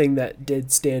the one thing that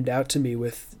did stand out to me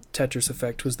with Tetris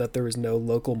Effect was that there was no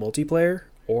local multiplayer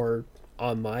or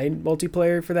online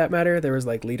multiplayer for that matter. There was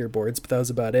like leaderboards, but that was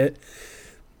about it.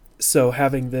 So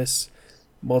having this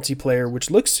multiplayer, which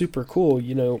looks super cool,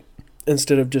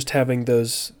 instead of just having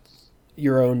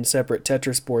your own separate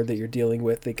Tetris board that you're dealing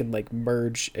with, they can like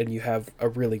merge and you have a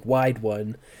really wide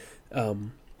one.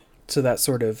 So that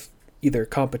sort of either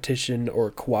competition or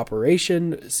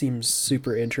cooperation seems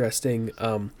super interesting.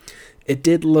 It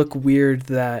did look weird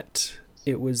that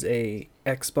it was a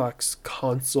Xbox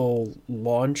console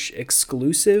launch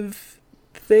exclusive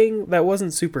thing. That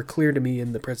wasn't super clear to me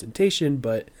in the presentation,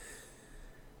 but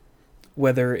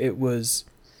whether it was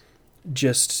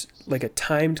just like a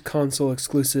timed console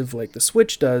exclusive like the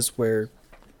Switch does, where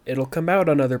it'll come out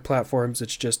on other platforms,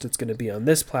 it's going to be on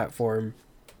this platform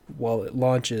while it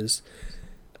launches,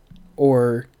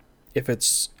 or if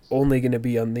it's only going to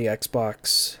be on the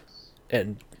Xbox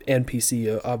and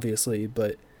PC, obviously.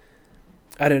 But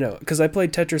I don't know, because I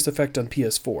played Tetris Effect on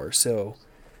PS4, so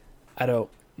I don't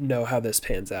know how this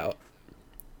pans out.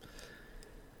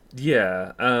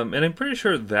 Yeah, and I'm pretty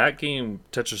sure that game,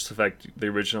 Tetris Effect, the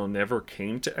original, never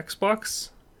came to Xbox.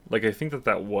 Like, I think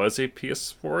that was a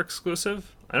PS4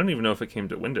 exclusive. I don't even know if it came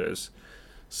to Windows.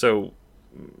 So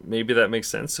maybe that makes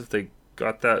sense if they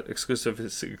got that exclusivity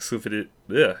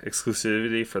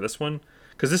for this one.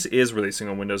 Because this is releasing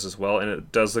on Windows as well, and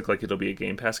it does look like it'll be a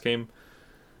Game Pass game.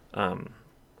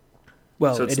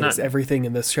 Well, So it's it not, is. Everything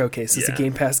in this showcase is a Yeah.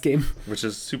 Game Pass game. which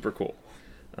is super cool.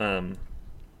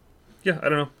 Yeah, I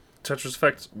don't know. Tetris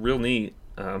Effect, real neat.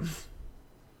 Of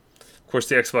course,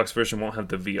 the Xbox version won't have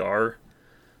the VR,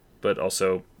 but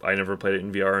also I never played it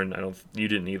in VR, and you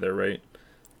didn't either, right?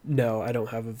 No, I don't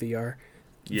have a VR.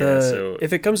 Yeah. So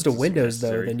If it comes to this is Windows, though,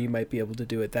 necessary. then you might be able to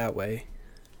do it that way.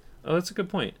 Oh, that's a good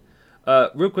point.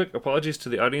 Real quick, apologies to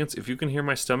the audience if you can hear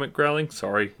my stomach growling.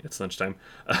 Sorry, it's lunchtime.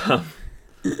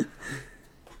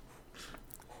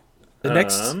 The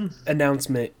next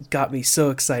announcement got me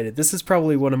so excited. This is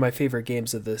probably one of my favorite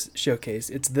games of this showcase.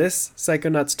 It's this,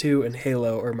 Psychonauts 2, and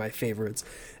Halo are my favorites.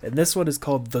 And this one is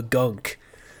called The Gunk.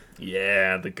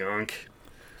 Yeah, the gunk.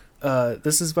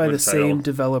 This is by What the title? same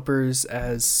developers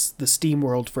as the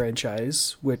SteamWorld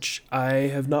franchise, which I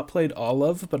have not played all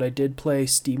of, but I did play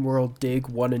SteamWorld Dig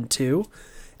 1 and 2,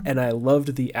 and I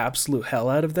loved the absolute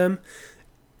hell out of them.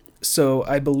 So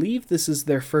I believe this is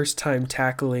their first time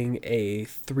tackling a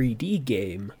 3D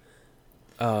game.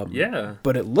 Yeah.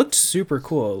 But it looked super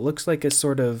cool. It looks like a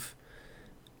sort of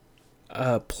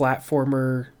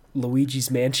platformer Luigi's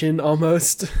Mansion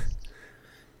almost.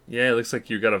 Yeah, it looks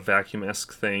like you got a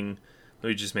vacuum-esque thing,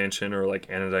 Luigi's Mansion or like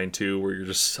Anodyne 2, where you're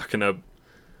just sucking up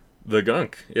the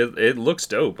gunk. It looks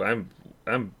dope. I'm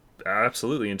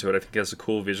absolutely into it. I think it has a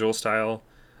cool visual style.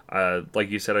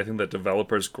 Like you said, I think that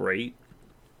developer's great.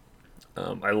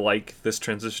 I like this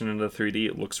transition into 3D.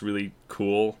 It looks really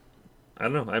cool. I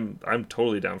don't know. I'm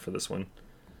totally down for this one.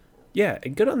 Yeah,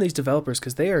 and good on these developers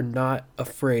because they are not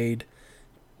afraid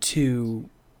to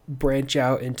branch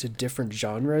out into different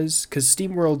genres. Because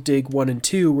SteamWorld Dig 1 and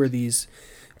 2 were these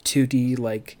 2D,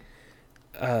 like,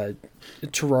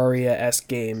 Terraria-esque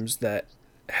games that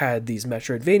had these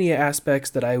Metroidvania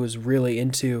aspects that I was really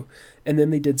into. And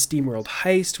then they did SteamWorld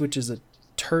Heist, which is a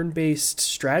turn-based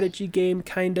strategy game,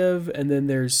 kind of. And then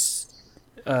there's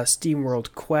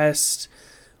SteamWorld Quest,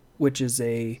 which is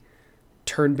a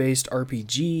turn-based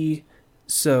RPG.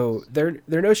 So they're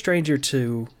no stranger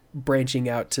to branching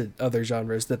out to other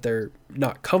genres that they're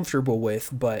not comfortable with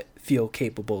but feel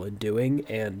capable in doing.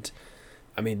 And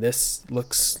I mean, this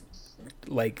looks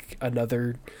like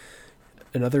another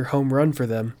home run for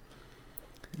them.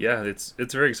 Yeah, it's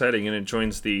very exciting, and it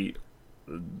joins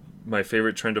my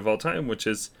favorite trend of all time, which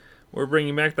is we're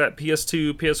bringing back that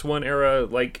PS2, PS1 era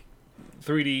like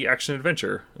 3D action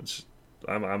adventure, which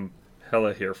I'm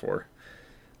hella here for.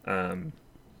 And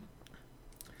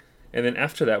then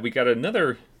after that, we got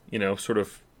another, sort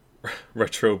of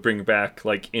retro bring back,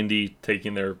 like indie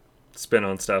taking their spin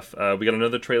on stuff. We got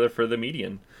another trailer for The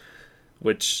Medium,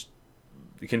 which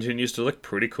continues to look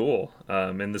pretty cool.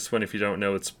 And this one, if you don't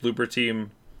know, it's Bloober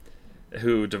Team,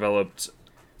 who developed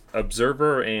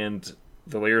Observer and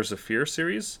the Layers of Fear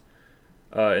series.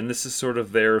 And this is sort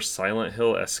of their Silent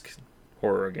Hill-esque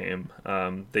horror game.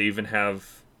 They even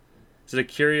have... Is it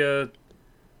Akira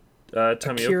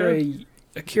Tomioka?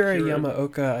 Akira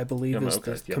Yamaoka, I believe, is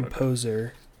the Yamaoka.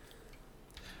 composer.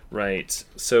 Right.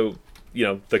 So,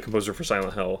 the composer for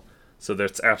Silent Hill. So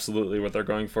that's absolutely what they're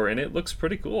going for, and it looks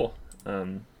pretty cool.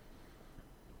 I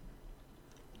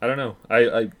don't know.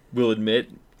 I will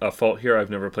admit a fault here. I've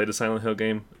never played a Silent Hill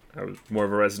game. I was more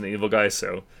of a Resident Evil guy,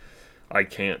 so I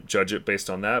can't judge it based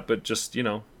on that. But just,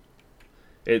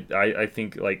 I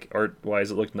think, like,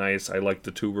 art-wise, it looked nice. I like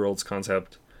the two worlds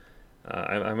concept.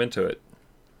 I'm into it.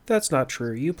 That's not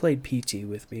true. You played PT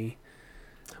with me.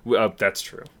 That's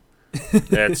true.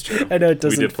 That's true. I know it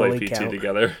doesn't We did play fully PT count.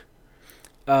 together.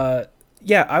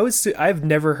 Yeah, I've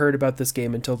never heard about this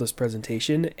game until this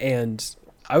presentation, and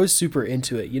I was super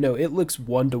into it. It looks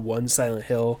 1-to-1 Silent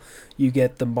Hill. You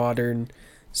get the modern,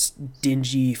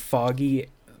 dingy, foggy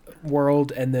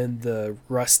world, and then the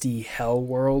rusty hell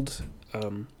world,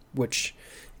 which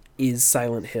is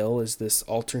Silent Hill, is this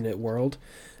alternate world.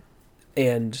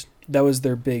 And that was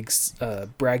their big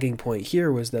bragging point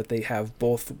here, was that they have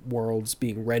both worlds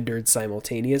being rendered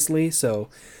simultaneously. So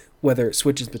whether it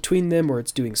switches between them or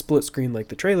it's doing split screen like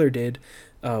the trailer did,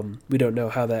 we don't know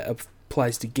how that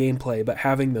applies to gameplay, but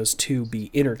having those two be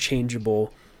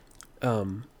interchangeable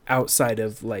outside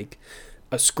of like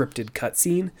a scripted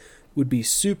cutscene would be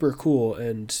super cool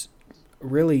and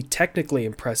really technically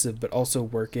impressive, but also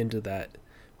work into that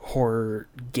horror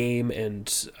game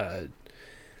and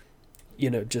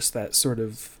just that sort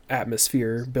of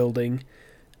atmosphere building.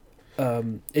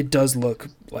 It does look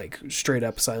like straight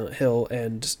up Silent Hill,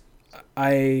 and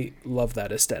I love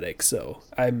that aesthetic, so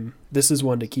this is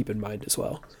one to keep in mind as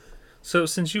well. So,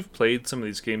 since you've played some of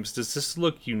these games, does this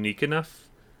look unique enough?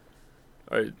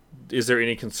 Or is there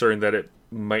any concern that it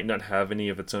might not have any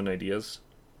of its own ideas?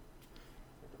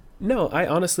 No, I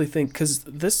honestly think because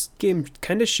this game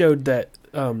kind of showed that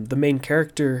the main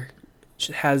character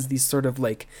has these sort of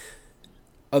like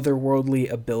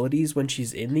otherworldly abilities when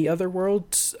she's in the other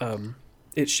worlds.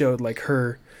 It showed like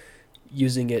her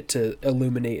using it to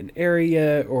illuminate an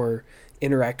area or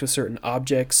interact with certain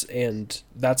objects, and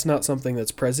that's not something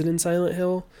that's present in Silent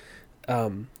Hill.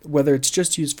 Whether it's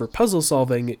just used for puzzle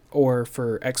solving or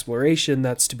for exploration,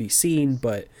 that's to be seen,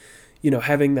 but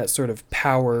having that sort of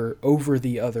power over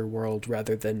the other world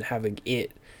rather than having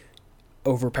it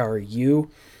overpower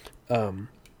you,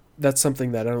 that's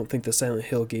something that I don't think the Silent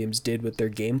Hill games did with their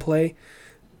gameplay.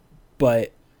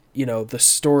 But, the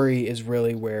story is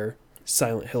really where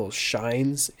Silent Hill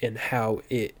shines, and how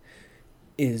it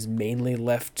is mainly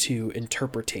left to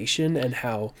interpretation, and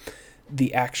how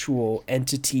the actual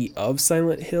entity of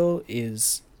Silent Hill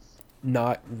is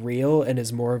not real and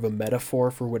is more of a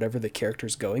metaphor for whatever the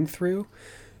character's going through.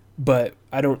 But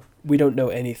we don't know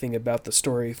anything about the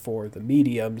story for the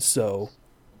medium, so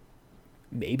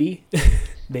maybe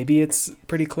maybe it's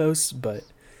pretty close, but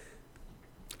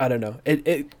I don't know.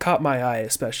 It caught my eye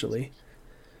especially.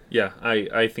 Yeah,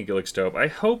 I think it looks dope. I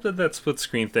hope that that split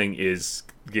screen thing is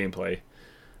gameplay,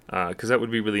 because that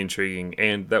would be really intriguing,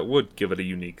 and that would give it a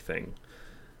unique thing.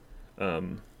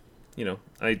 I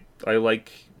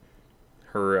like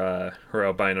her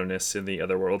albino-ness in the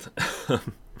other world.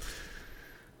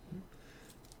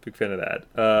 Big fan of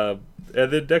that.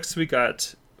 And then next we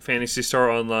got Phantasy Star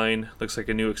Online. Looks like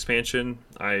a new expansion.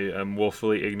 I am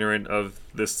woefully ignorant of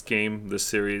this game, this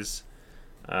series.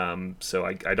 So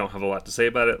I don't have a lot to say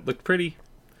about it. Looked pretty.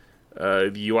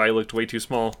 The UI looked way too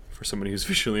small for somebody who's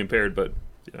visually impaired, but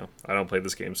I don't play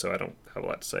this game, so I don't have a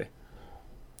lot to say.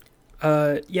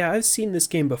 Yeah, I've seen this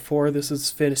game before. This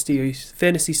is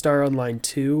Phantasy Star Online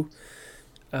 2.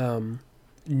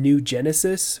 New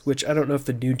Genesis, which I don't know if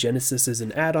the New Genesis is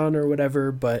an add-on or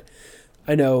whatever, but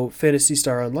I know Phantasy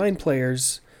Star Online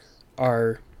players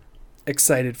are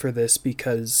excited for this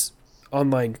because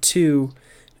Online 2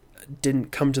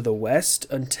 didn't come to the West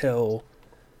until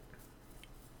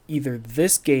either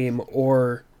this game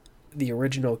or the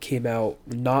original came out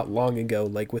not long ago,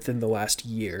 like within the last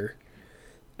year.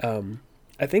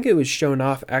 I think it was shown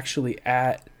off actually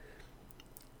at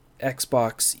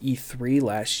Xbox E3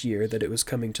 last year that it was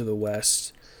coming to the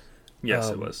West. Yes,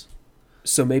 it was.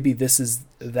 So maybe this is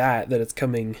that it's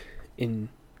coming in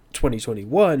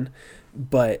 2021,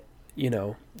 but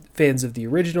fans of the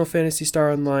original Phantasy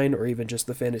Star Online or even just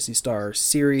the Phantasy Star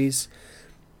series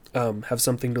have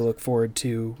something to look forward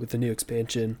to with the new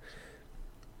expansion.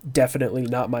 Definitely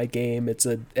not my game. It's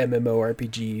a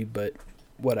MMORPG, but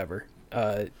whatever.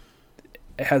 It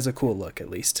has a cool look,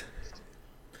 at least.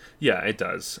 Yeah, it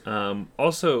does.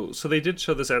 Also, so they did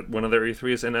show this at one of their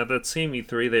E3s, and at that same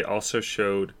E3, they also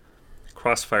showed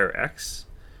Crossfire X,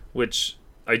 which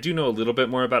I do know a little bit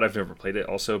more about. I've never played it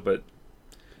also, but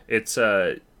it's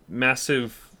a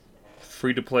massive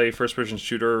free-to-play first-person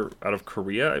shooter out of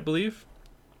Korea, I believe.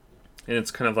 And it's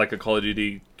kind of like a Call of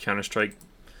Duty Counter-Strike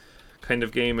kind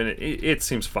of game, and it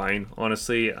seems fine,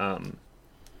 honestly.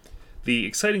 The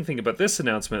exciting thing about this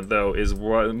announcement, though, is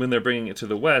when they're bringing it to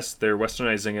the West, they're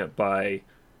westernizing it by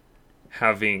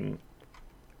having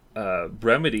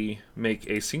Remedy make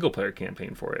a single-player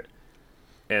campaign for it.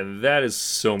 And that is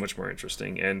so much more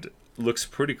interesting and looks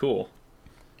pretty cool.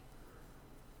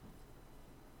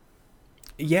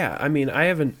 Yeah, I mean,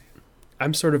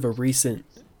 I'm sort of a recent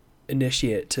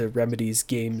initiate to Remedy's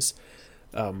games.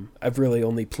 I've really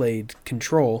only played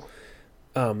Control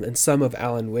and some of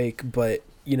Alan Wake, but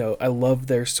I love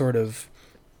their sort of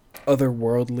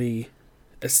otherworldly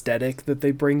aesthetic that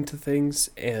they bring to things,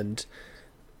 and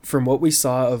from what we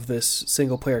saw of this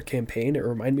single player campaign, it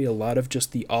reminded me a lot of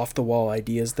just the off the wall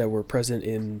ideas that were present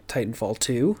in Titanfall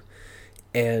 2,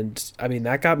 and I mean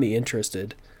that got me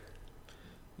interested.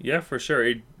 Yeah, for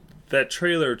sure. That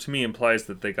trailer to me implies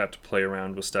that they got to play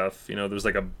around with stuff. There's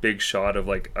like a big shot of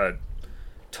like a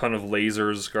ton of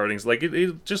lasers guarding, like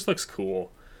it just looks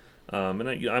cool. And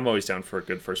I'm always down for a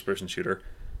good first-person shooter,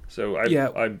 so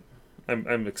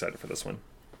I'm excited for this one.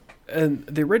 And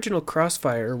the original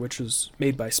Crossfire, which was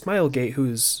made by Smilegate,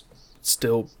 who's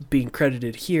still being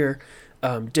credited here,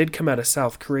 did come out of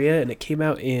South Korea, and it came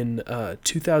out in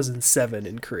 2007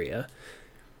 in Korea.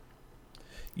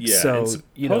 Yeah, so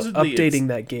updating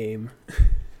that game.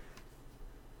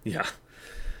 Yeah,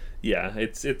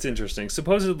 it's interesting.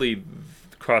 Supposedly,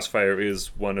 Crossfire is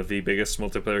one of the biggest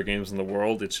multiplayer games in the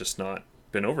world. It's just not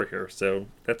been over here, so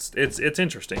it's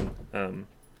interesting.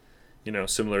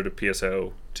 Similar to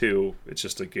PSO 2, it's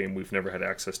just a game we've never had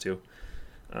access to.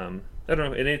 I don't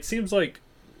know, and it seems like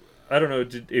I don't know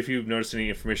if you've noticed any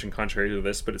information contrary to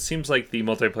this, but it seems like the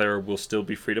multiplayer will still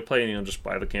be free to play, and you'll just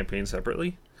buy the campaign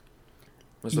separately.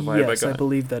 Was the vibe Yes, I got? I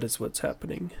believe that is what's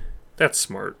happening. That's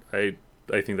smart. I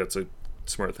think that's a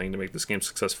smart thing to make this game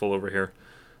successful over here.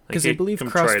 Because Like, I believe come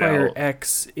try it Crossfire out.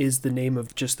 X is the name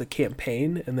of just the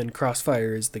campaign, and then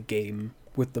Crossfire is the game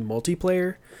with the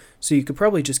multiplayer. So you could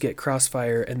probably just get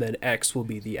Crossfire, and then X will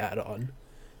be the add-on.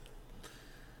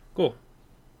 Cool.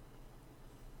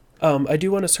 I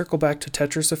do want to circle back to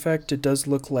Tetris Effect. It does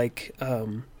look like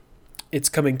it's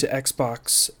coming to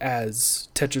Xbox as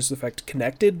Tetris Effect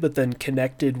Connected, but then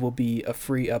Connected will be a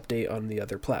free update on the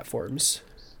other platforms.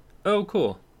 Oh,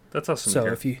 cool. That's awesome. So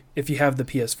to hear. if you have the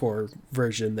PS4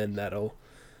 version, then that'll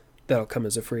come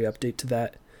as a free update to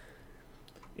that.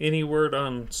 Any word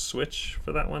on Switch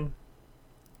for that one?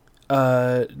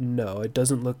 No, it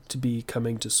doesn't look to be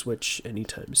coming to Switch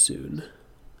anytime soon.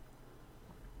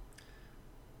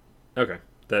 Okay,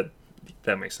 that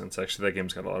makes sense. Actually, that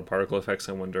game's got a lot of particle effects.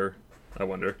 I wonder.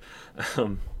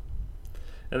 And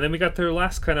then we got their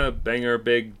last kind of banger,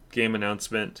 big game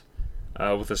announcement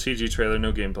with a CG trailer,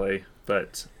 no gameplay,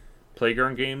 but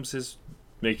Playground Games is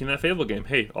making that Fable game.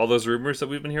 Hey, all those rumors that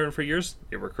we've been hearing for years,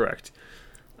 they were correct.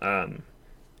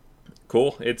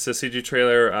 Cool. It's a CG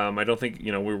trailer. I don't think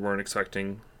we weren't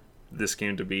expecting this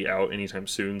game to be out anytime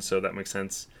soon, so that makes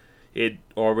sense. It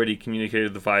already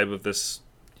communicated the vibe of this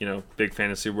big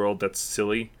fantasy world that's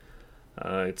silly.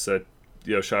 It's a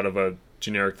shot of a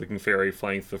generic looking fairy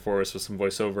flying through the forest with some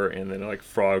voiceover, and then like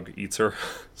frog eats her.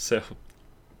 So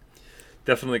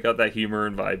definitely got that humor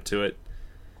and vibe to it.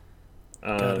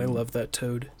 God, I love that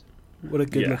toad. What a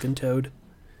good looking toad.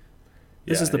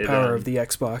 This Yeah, is the power of the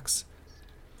Xbox.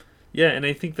 Yeah, and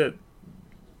I think that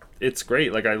it's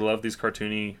great. Like, I love these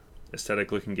cartoony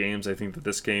aesthetic looking games. I think that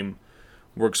this game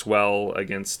works well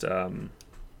against the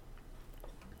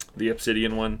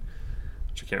Obsidian one,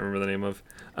 which I can't remember the name of,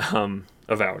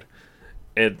 Avowed.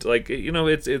 And like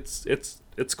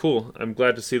it's cool. I'm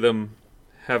glad to see them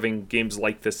having games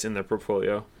like this in their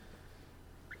portfolio.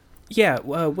 Yeah,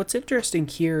 what's interesting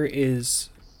here is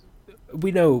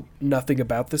we know nothing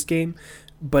about this game,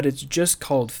 but it's just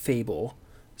called Fable.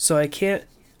 So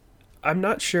I'm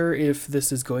not sure if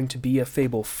this is going to be a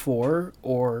Fable 4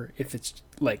 or if it's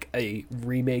like a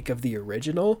remake of the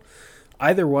original.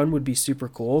 Either one would be super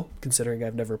cool, considering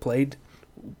I've never played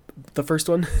the first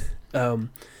one.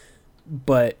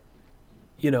 But,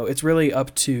 it's really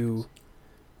up to,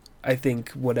 I think,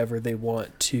 whatever they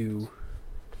want to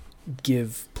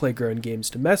give Playground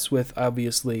Games to mess with.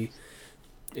 Obviously,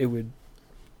 it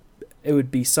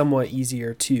would be somewhat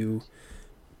easier to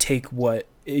take what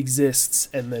exists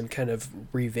and then kind of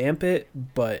revamp it,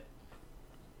 but,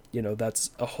 that's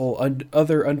a whole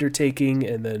other undertaking,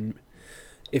 and then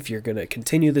if you're going to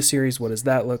continue the series, what does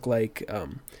that look like?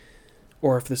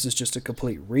 Or if this is just a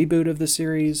complete reboot of the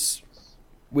series,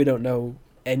 we don't know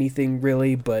anything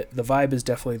really, but the vibe is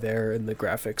definitely there, and the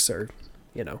graphics are,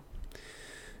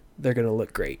 they're going to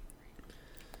look great.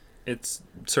 It's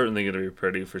certainly going to be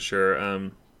pretty for sure.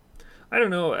 I don't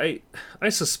know. I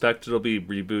suspect it'll be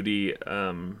rebooty.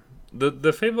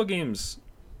 The Fable games,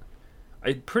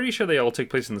 I'm pretty sure they all take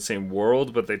place in the same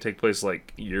world, but they take place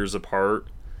like years apart.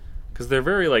 Because they're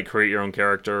very like create your own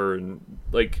character, and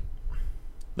like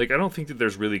I don't think that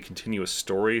there's really continuous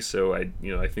story, so I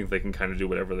think they can kind of do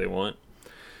whatever they want.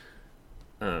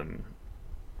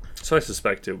 So I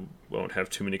suspect it won't have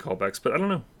too many callbacks, but I don't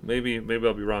know. Maybe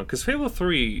I'll be wrong. Because Fable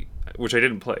 3, which I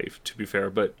didn't play to be fair,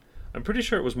 but I'm pretty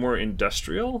sure it was more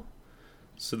industrial,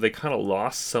 so they kind of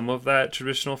lost some of that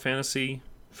traditional fantasy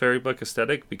fairy book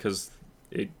aesthetic because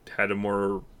it had a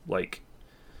more like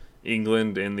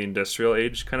England in the industrial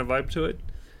age kind of vibe to it.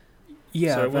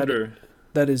 Yeah, so I wonder.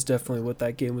 That is definitely what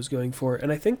that game was going for,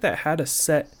 and I think that had a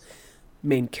set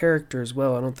main character as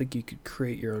well. I don't think you could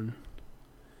create your own.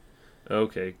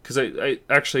 Okay, because I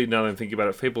actually, now that I'm thinking about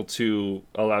it, Fable 2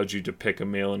 allowed you to pick a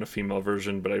male and a female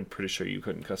version, but I'm pretty sure you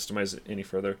couldn't customize it any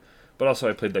further. But also,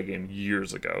 I played that game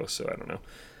years ago, so I don't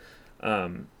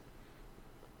know.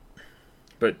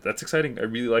 But that's exciting. I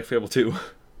really like Fable 2.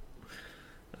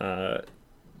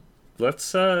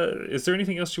 Is there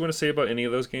anything else you want to say about any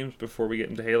of those games before we get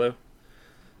into Halo?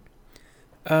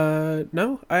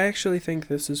 No, I actually think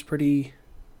this is it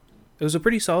was a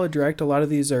pretty solid direct. A lot of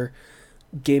these are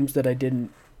games that I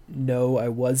didn't know I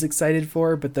was excited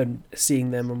for, but then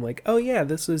seeing them, I'm like, oh yeah,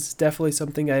 this is definitely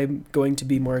something I'm going to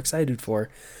be more excited for.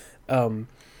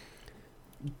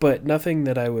 But nothing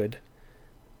that I'm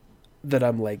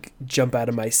like jump out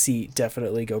of my seat,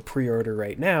 definitely go pre-order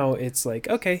right now. It's like,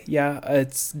 okay, yeah,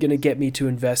 it's gonna get me to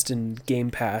invest in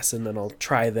Game Pass, and then I'll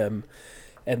try them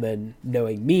And then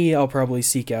knowing me, I'll probably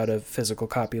seek out a physical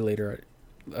copy later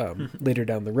later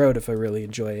down the road if I really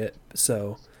enjoy it.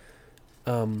 So,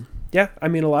 yeah, I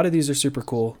mean, a lot of these are super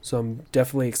cool, so I'm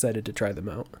definitely excited to try them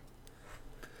out.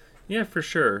 Yeah, for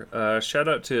sure. Shout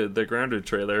out to the Grounded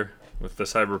trailer with the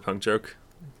cyberpunk joke.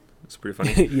 It's pretty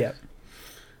funny. Yeah.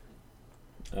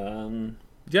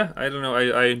 Yeah, I don't know.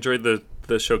 I enjoyed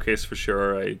the showcase for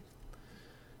sure. I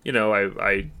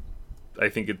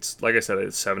think it's, like I said,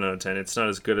 it's 7 out of 10. It's not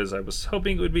as good as I was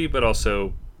hoping it would be, but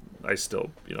also I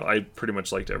still, I pretty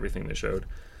much liked everything they showed.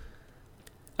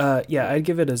 Yeah, I'd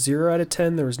give it a 0 out of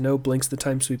 10. There was no Blinks the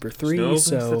Time Sweeper 3, Blinks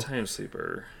so... the Time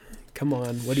Sleeper. Come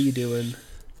on, what are you doing?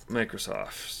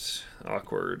 Microsoft.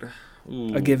 Awkward.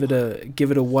 Ooh. I'll give it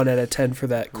a 1 out of 10 for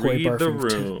that koi Read the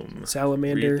barfing room.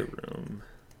 salamander. Read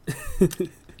the room.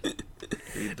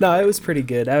 No, it was pretty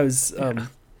good.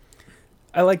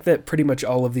 I like that pretty much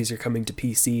all of these are coming to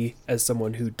PC as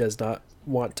someone who does not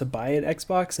want to buy an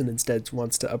Xbox and instead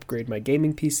wants to upgrade my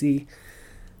gaming PC.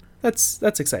 That's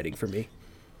exciting for me.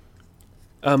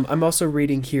 I'm also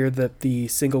reading here that the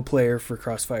single player for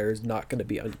Crossfire is not going to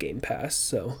be on Game Pass,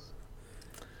 so...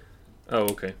 Oh,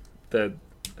 okay.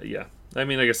 Yeah. I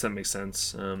mean, I guess that makes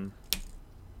sense.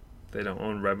 They don't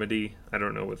own Remedy. I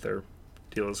don't know what their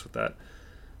deal is with that.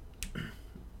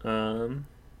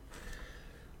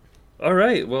 All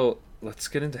right, well, let's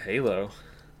get into Halo.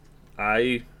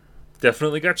 I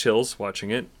definitely got chills watching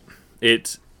it.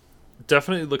 It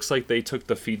definitely looks like they took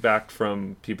the feedback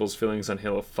from people's feelings on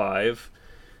Halo 5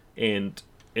 and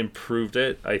improved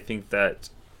it. I think that,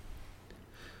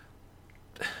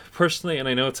 personally, and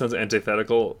I know it sounds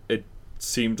antithetical, it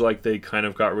seemed like they kind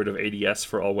of got rid of ADS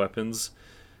for all weapons,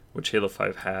 which Halo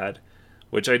 5 had,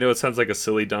 which I know it sounds like a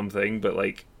silly, dumb thing, but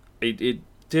like it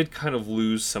did kind of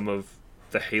lose some of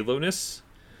the Halo-ness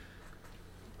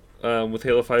with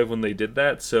Halo 5 when they did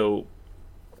that, so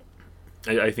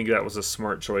I think that was a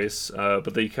smart choice,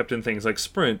 but they kept in things like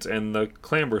sprint and the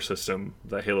clamber system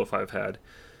that Halo 5 had,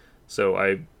 so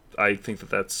I think that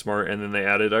that's smart, and then they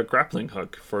added a grappling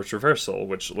hook for traversal,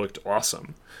 which looked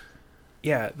awesome.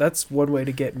 Yeah, that's one way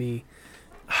to get me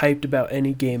hyped about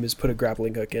any game is put a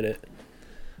grappling hook in it.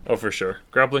 Oh, for sure.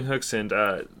 Grappling hooks, and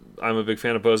I'm a big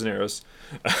fan of bows and arrows.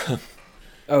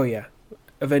 Oh, yeah.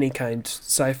 Of any kind.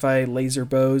 Sci-fi, laser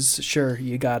bows, sure,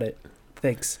 you got it.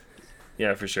 Thanks.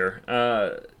 Yeah, for sure.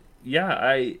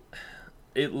 It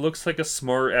looks like a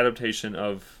smart adaptation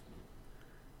of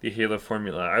the Halo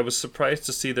formula. I was surprised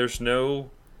to see there's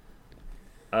no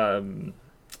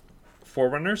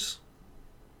Forerunners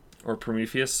or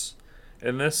Prometheus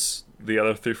in this. The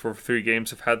other 343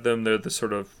 games have had them. They're the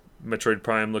sort of Metroid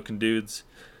Prime looking dudes,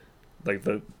 like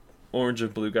the orange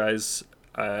and blue guys.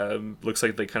 Looks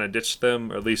like they kind of ditched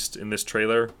them, or at least in this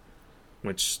trailer,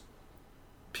 which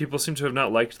people seem to have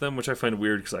not liked them, which I find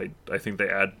weird because I think they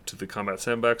add to the combat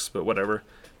sandbox, but whatever.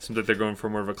 Seems like they're going for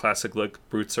more of a classic look.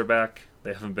 Brutes are back.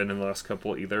 They haven't been in the last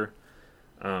couple either.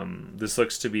 This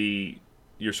looks to be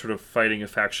you're sort of fighting a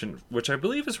faction, which I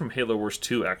believe is from Halo Wars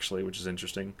 2, actually, which is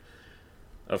interesting,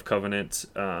 of Covenant.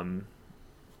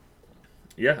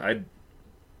 Yeah,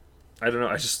 I don't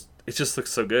know. It just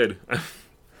looks so good.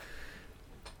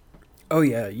 Oh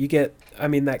yeah, you get. I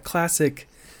mean, that classic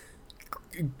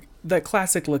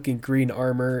looking green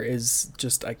armor is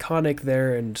just iconic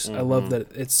there, and I love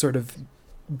that it's sort of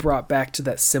brought back to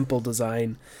that simple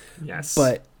design. Yes,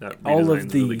 but all of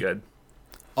the really good.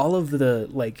 All of the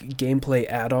like gameplay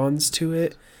add-ons to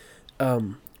it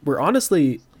were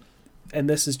honestly, and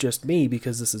this is just me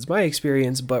because this is my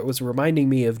experience, but was reminding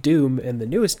me of Doom and the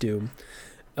newest Doom,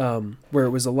 where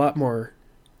it was a lot more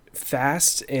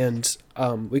fast, and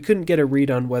we couldn't get a read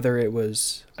on whether it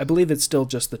was, I believe it's still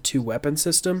just the 2 weapon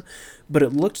system, but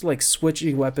it looked like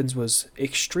switching weapons was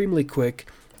extremely quick.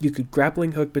 You could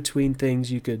grappling hook between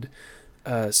things, you could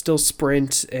still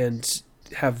sprint and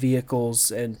have vehicles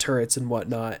and turrets and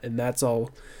whatnot, and that's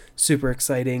all super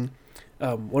exciting.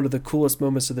 One of the coolest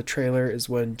moments of the trailer is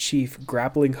when Chief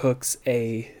grappling hooks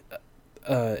a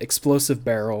explosive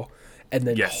barrel and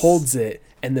then holds it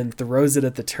and then throws it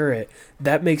at the turret.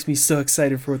 That makes me so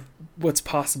excited for what's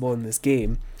possible in this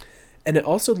game. And it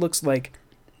also looks like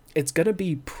it's going to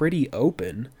be pretty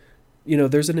open. You know,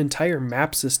 there's an entire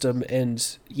map system,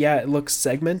 and yeah, it looks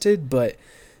segmented, but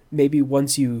maybe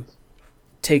once you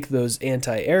take those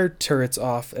anti-air turrets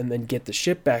off and then get the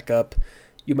ship back up,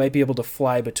 you might be able to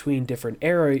fly between different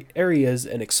areas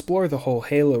and explore the whole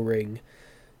Halo ring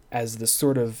as this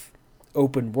sort of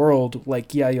open world.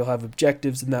 Like, yeah, you'll have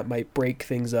objectives and that might break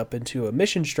things up into a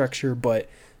mission structure, but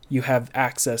you have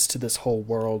access to this whole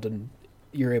world and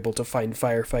you're able to find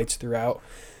firefights throughout.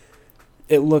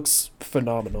 It looks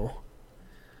phenomenal.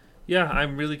 Yeah,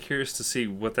 I'm really curious to see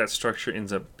what that structure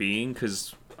ends up being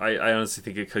because I honestly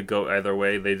think it could go either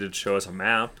way. They did show us a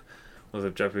map with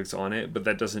objectives on it, but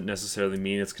that doesn't necessarily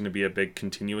mean it's going to be a big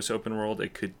continuous open world.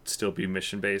 It could still be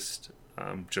mission based,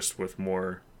 just with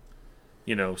more,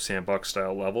 sandbox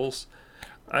style levels.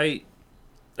 I,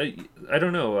 I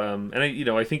don't know, and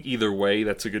I think either way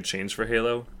that's a good change for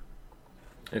Halo.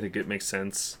 I think it makes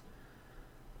sense,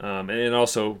 and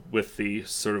also with the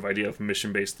sort of idea of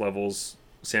mission based levels,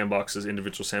 sandboxes,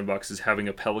 individual sandboxes, having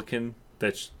a pelican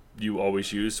that you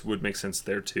always use would make sense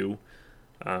there too,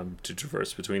 to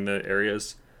traverse between the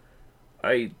areas.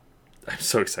 I'm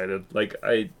so excited. Like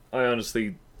I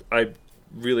honestly, I'm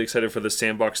really excited for the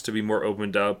sandbox to be more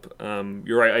opened up.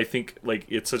 You're right. I think like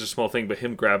it's such a small thing, but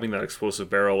him grabbing that explosive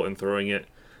barrel and throwing it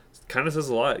kind of says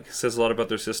a lot. It says a lot about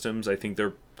their systems. I think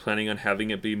they're planning on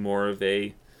having it be more of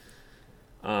a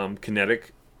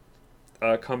kinetic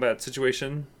combat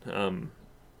situation.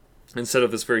 Instead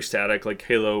of this very static, like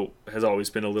Halo has always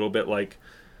been a little bit like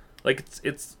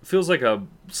it feels like a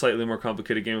slightly more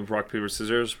complicated game of rock paper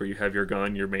scissors where you have your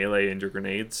gun, your melee, and your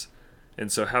grenades,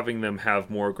 and so having them have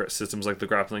more systems like the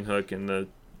grappling hook and the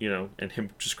and him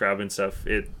just grabbing stuff,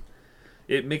 it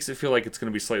makes it feel like it's going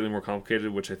to be slightly more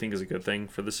complicated, which I think is a good thing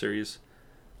for the series.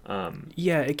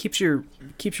 Yeah, it keeps your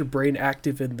brain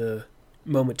active in the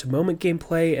moment to moment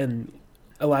gameplay and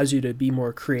allows you to be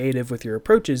more creative with your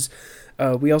approaches.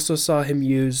 We also saw him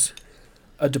use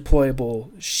a deployable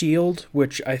shield,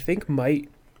 which I think might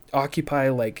occupy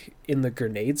like in the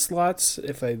grenade slots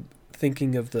if I'm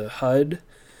thinking of the HUD.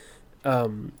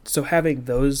 So having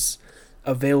those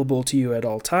available to you at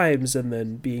all times and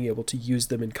then being able to use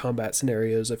them in combat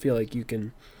scenarios, I feel like you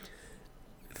can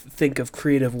think of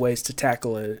creative ways to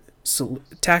tackle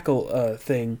a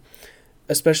thing,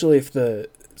 especially if the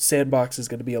sandbox is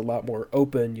going to be a lot more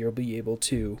open. You'll be able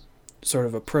to sort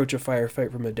of approach a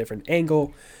firefight from a different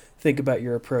angle, think about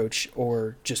your approach,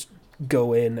 or just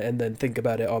go in and then think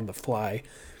about it on the fly,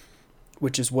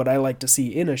 which is what I like to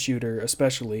see in a shooter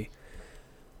especially.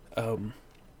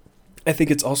 I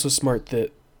think it's also smart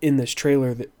that in this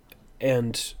trailer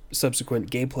and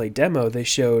subsequent gameplay demo, they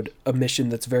showed a mission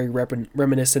that's very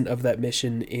reminiscent of that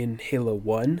mission in Halo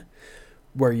 1,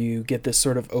 where you get this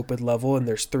sort of open level and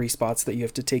there's 3 spots that you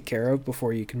have to take care of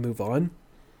before you can move on.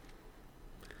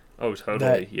 Oh,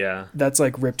 totally, yeah. That's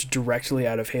like ripped directly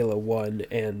out of Halo 1,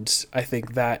 and I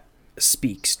think that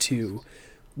speaks to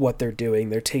what they're doing.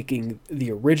 They're taking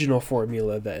the original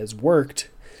formula that has worked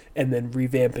and then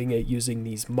revamping it using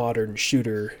these modern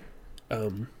shooter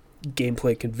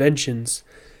gameplay conventions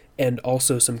and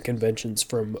also some conventions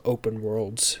from open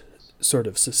worlds sort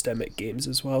of systemic games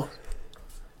as well.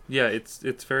 Yeah,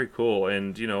 it's very cool,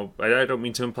 and I don't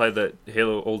mean to imply that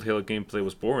old Halo gameplay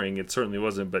was boring. It certainly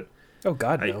wasn't, but oh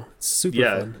god, no, it's super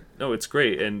fun. No, it's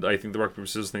great, and I think the rock paper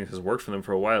scissors thing has worked for them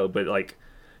for a while. But like,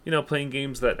 playing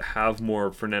games that have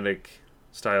more frenetic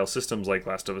style systems like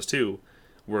Last of Us 2,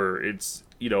 where it's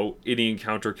any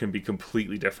encounter can be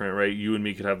completely different, right? You and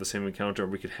me could have the same encounter,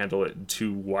 and we could handle it in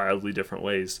 2 wildly different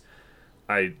ways.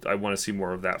 I want to see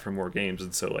more of that for more games,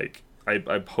 and so like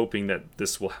I'm hoping that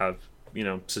this will have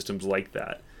systems like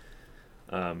that.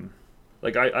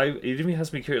 It even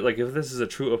has me curious. Like, if this is a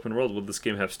true open world, will this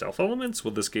game have stealth elements?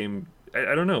 Will this game?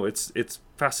 I don't know. It's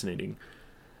fascinating.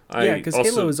 Yeah, because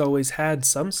Halo has always had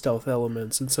some stealth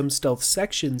elements and some stealth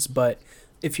sections, but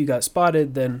if you got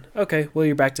spotted, then okay, well,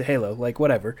 you're back to Halo. Like,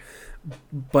 whatever.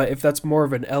 But if that's more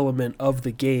of an element of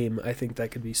the game, I think that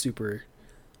could be super,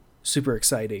 super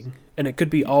exciting. And it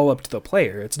could be all up to the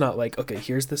player. It's not like, okay,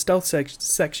 here's the stealth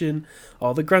section,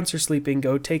 all the grunts are sleeping,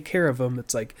 go take care of them.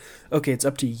 It's like, okay, it's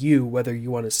up to you whether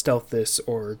you want to stealth this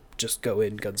or just go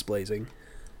in guns blazing.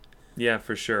 Yeah,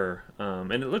 for sure.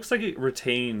 And it looks like it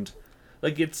retained,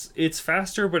 like it's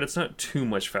faster, but it's not too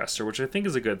much faster, which I think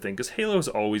is a good thing, because Halo's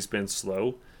always been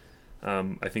slow.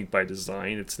 I think by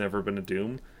design, it's never been a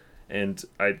Doom. And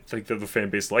I think that the fan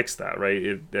base likes that,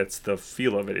 right? That's the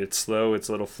feel of it. It's slow, it's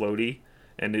a little floaty,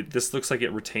 and this looks like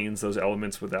it retains those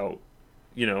elements without,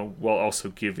 while also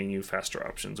giving you faster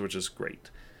options, which is great.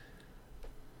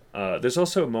 There's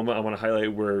also a moment I want to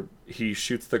highlight where he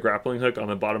shoots the grappling hook on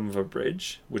the bottom of a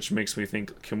bridge, which makes me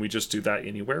think, can we just do that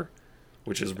anywhere?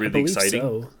 Which is really exciting.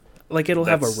 So. Like, it'll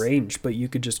have a range, but you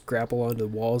could just grapple onto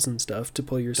walls and stuff to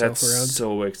pull yourself around. That's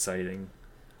so exciting.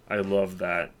 I love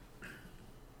that.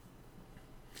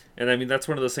 And I mean, that's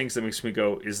one of those things that makes me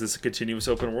go, is this a continuous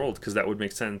open world? Because that would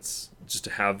make sense, just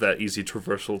to have that easy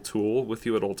traversal tool with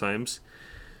you at all times.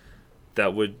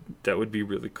 That would be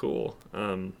really cool.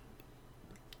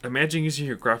 Imagine using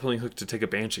your grappling hook to take a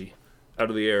Banshee out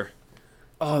of the air.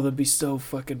 Oh, that'd be so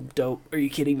fucking dope. Are you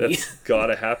kidding me? That's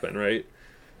gotta happen, right?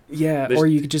 Yeah, or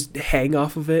you could just hang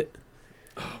off of it.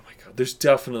 Oh my god, there's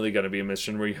definitely going to be a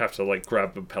mission where you have to like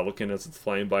grab a pelican as it's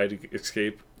flying by to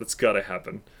escape. That's got to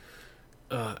happen.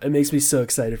 It makes me so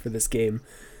excited for this game.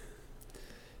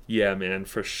 Yeah, man,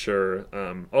 for sure.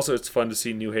 Also, it's fun to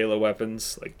see new Halo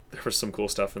weapons. Like, there was some cool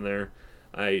stuff in there.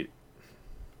 I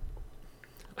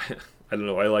don't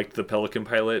know. I liked the Pelican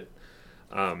pilot.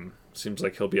 Seems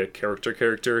like he'll be a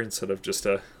character instead of just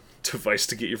a device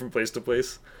to get you from place to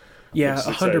place. Yeah,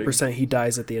 100% he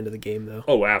dies at the end of the game, though.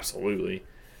 Oh, absolutely.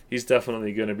 He's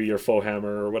definitely going to be your foe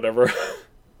hammer or whatever.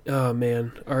 Oh,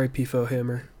 man. R.I.P. Foe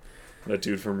Hammer. That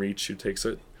dude from Reach who takes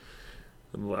it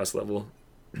in the last level.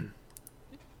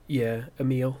 Yeah,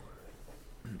 Emil.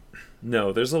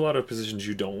 No, there's a lot of positions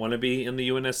you don't want to be in the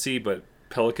UNSC, but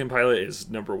Pelican pilot is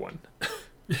number one.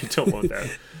 You don't want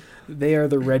that. They are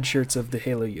the red shirts of the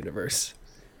Halo universe.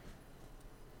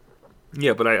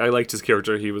 Yeah, but I liked his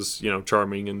character. He was,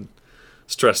 charming and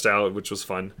stressed out, which was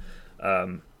fun.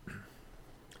 I'm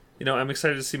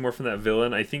excited to see more from that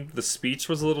villain. I think the speech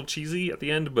was a little cheesy at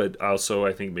the end, but also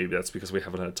I think maybe that's because we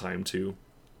haven't had time to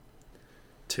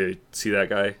see that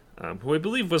guy, who I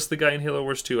believe was the guy in Halo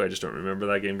Wars 2. I just don't remember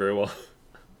that game very well.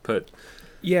 But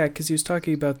yeah, because he was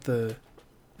talking about the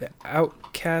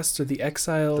outcast or the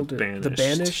exiled, the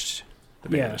banished. The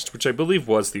Banished, which I believe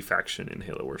was the faction in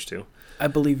Halo Wars 2. I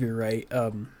believe you're right.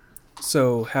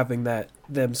 So having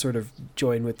them sort of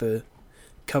join with the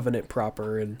Covenant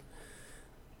proper and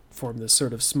form this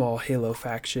sort of small Halo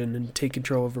faction and take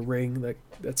control of a ring,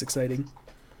 that's exciting.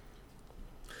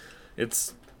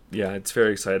 It's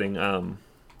very exciting.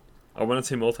 I want to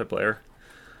see multiplayer.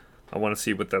 I want to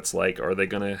see what that's like. Are they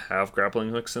going to have grappling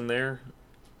hooks in there?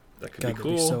 That could be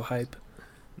cool. Be so hype.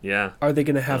 Yeah. Are they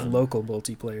going to have local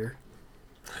multiplayer?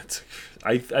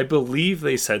 I believe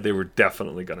they said they were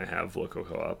definitely going to have local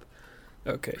co-op.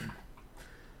 Okay.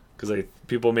 Because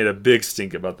people made a big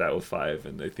stink about that with 5,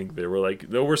 and I think they were like,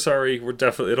 "No, we're sorry.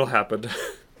 It'll happen."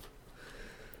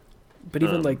 But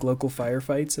even like local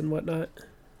firefights and whatnot.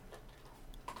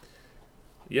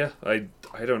 Yeah, I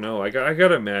don't know. I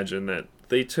gotta imagine that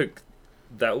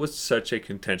that was such a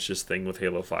contentious thing with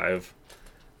Halo 5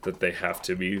 that they have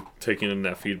to be taking in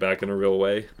that feedback in a real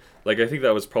way. Like, I think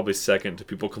that was probably second to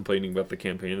people complaining about the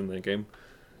campaign in that game.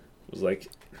 It was like,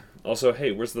 also,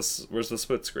 hey, where's the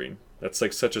split screen? That's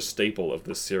like such a staple of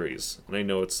this series, and I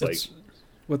know that's like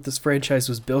what this franchise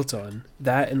was built on.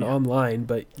 That and online,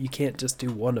 but you can't just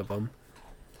do one of them.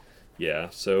 Yeah,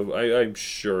 so I'm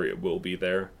sure it will be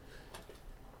there.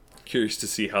 Curious to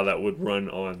see how that would run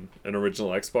on an original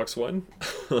Xbox One.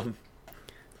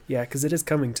 Yeah, because it is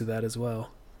coming to that as well.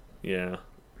 Yeah.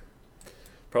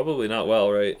 Probably not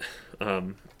well, right?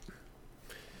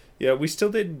 Yeah, we still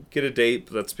didn't get a date,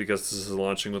 but that's because this is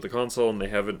launching with the console, and they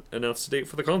haven't announced a date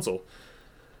for the console.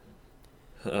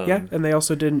 Yeah, and they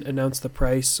also didn't announce the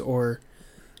price or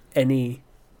any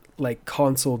like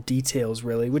console details,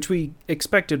 really, which we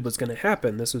expected was going to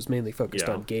happen. This was mainly focused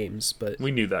on games, but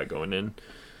we knew that going in.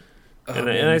 And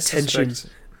I suspect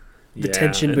the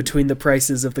tension between the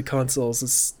prices of the consoles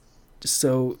is just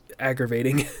so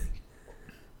aggravating.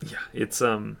 Yeah,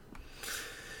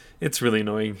 it's really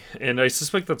annoying, and I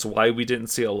suspect that's why we didn't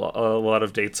see a lot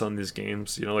of dates on these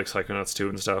games. Like Psychonauts 2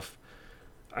 and stuff.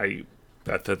 I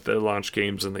bet that they launch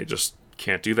games and they just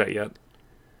can't do that yet.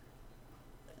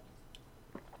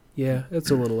 Yeah, it's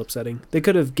a little upsetting. They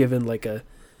could have given like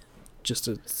just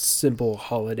a simple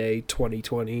holiday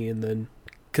 2020, and then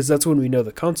because that's when we know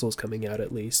the console's coming out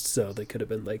at least, so they could have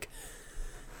been like,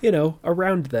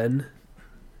 around then.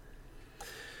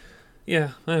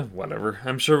 Yeah, whatever.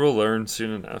 I'm sure we'll learn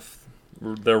soon enough.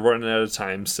 They're running out of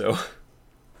time, so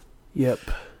yep,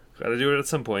 gotta do it at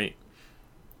some point.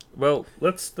 Well,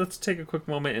 let's take a quick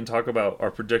moment and talk about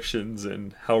our predictions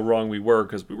and how wrong we were,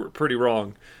 because we were pretty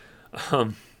wrong.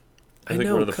 I think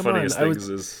one of the funniest things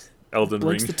is Elden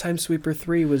Ring. The Time Sweeper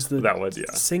 3 was the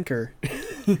sinker.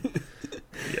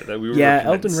 Yeah, that we were. Yeah,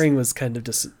 Elden Ring was kind of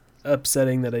just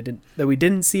upsetting that we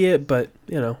didn't see it, but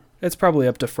it's probably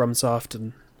up to FromSoft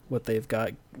and what they've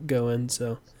got going.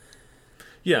 So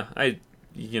yeah, I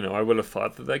would have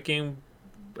thought that game,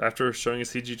 after showing a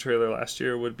CG trailer last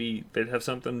year, they'd have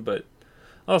something, but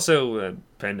also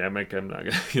pandemic. I'm not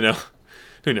gonna,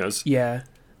 who knows? Yeah,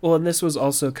 well, and this was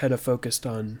also kind of focused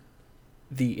on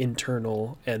the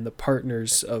internal and the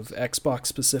partners of Xbox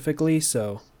specifically,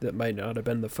 so that might not have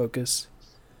been the focus.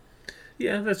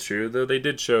 Yeah, that's true. Though they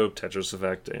did show Tetris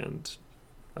Effect and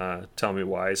Tell Me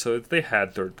Why, so they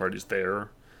had third parties there.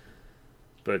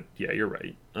 But yeah, you're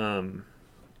right.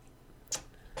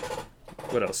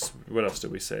 What else? What else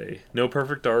did we say? No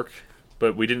Perfect Dark,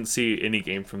 but we didn't see any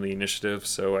game from the initiative,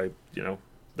 so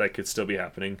that could still be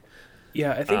happening.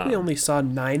 Yeah, I think we only saw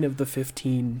 9 of the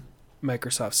 15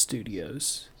 Microsoft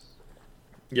studios.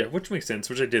 Yeah, which makes sense,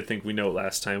 which I did think we know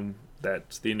last time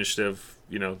that the initiative,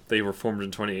 they were formed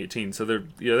in 2018, so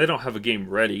they don't have a game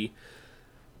ready,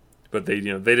 but they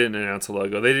didn't announce a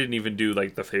logo. They didn't even do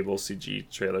like the Fable CG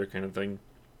trailer kind of thing.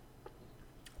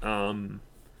 I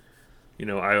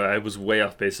was way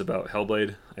off base about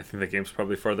Hellblade. I think the game's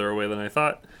probably farther away than I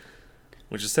thought,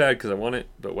 which is sad because I want it,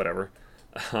 but whatever.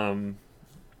 Nothing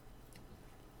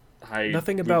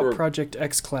about Project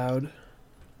xCloud.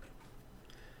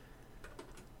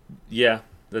 Yeah,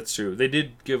 that's true. They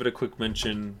did give it a quick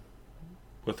mention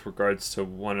with regards to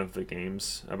one of the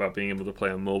games about being able to play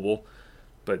on mobile,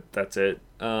 but that's it.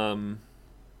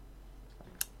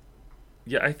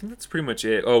 Yeah, I think that's pretty much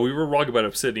it. Oh, we were wrong about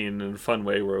Obsidian in a fun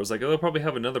way, where it was like, they'll probably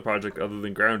have another project other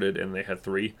than Grounded, and they had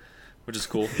 3, which is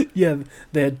cool. Yeah,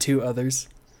 they had 2 others.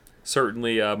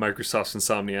 Certainly Microsoft's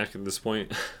Insomniac at this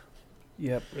point.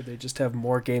 Yep, or they just have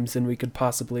more games than we could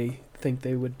possibly think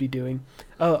they would be doing.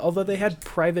 Although they had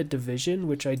Private Division,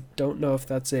 which I don't know if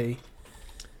that's a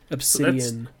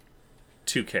Obsidian.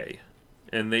 So that's 2K,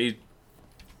 and they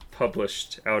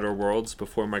published Outer Worlds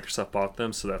before Microsoft bought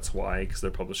them, so that's why, because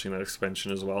they're publishing that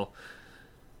expansion as well.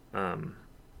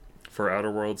 For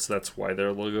Outer Worlds, that's why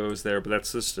their logo is there, but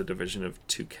that's just a division of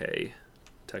 2K,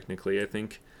 technically, I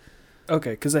think.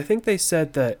 Okay, because I think they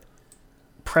said that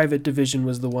Private Division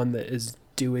was the one that is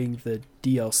doing the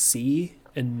DLC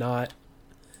and not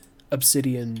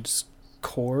Obsidian's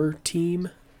core team.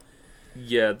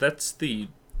 Yeah, that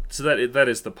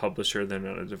is the publisher. They're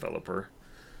not a developer.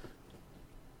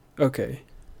 Okay.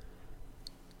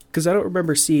 Because I don't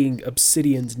remember seeing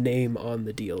Obsidian's name on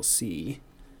the DLC.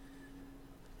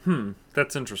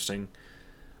 That's interesting.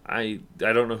 I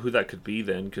don't know who that could be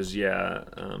then, because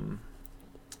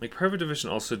Private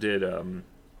Division also did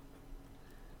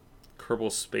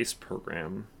Kerbal Space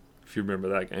Program, if you remember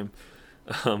that game.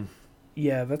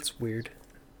 Yeah, that's weird.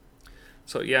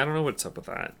 So yeah, I don't know what's up with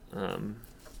that.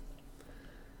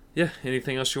 Yeah,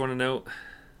 anything else you want to note?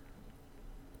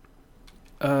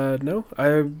 No,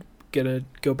 I'm gonna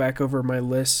go back over my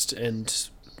list and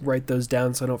write those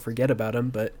down so I don't forget about them,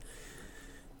 but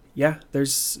yeah, there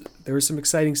was some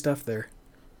exciting stuff there.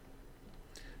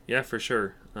 Yeah, for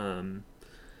sure.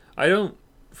 I don't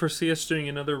foresee us doing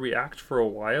another React for a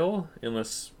while,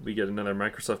 unless we get another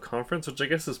Microsoft conference, which I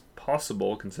guess is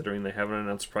possible considering they haven't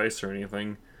announced price or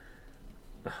anything.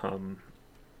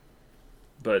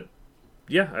 But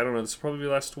yeah, I don't know. This will probably be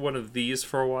the last one of these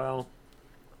for a while.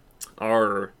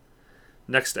 Our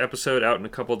next episode out in a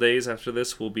couple days after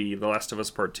this will be The Last of Us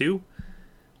Part 2,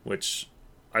 which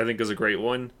I think is a great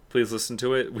one. Please listen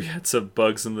to it. We had some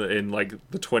bugs in the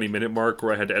 20-minute mark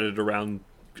where I had to edit around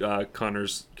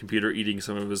Connor's computer eating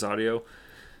some of his audio.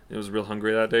 It was real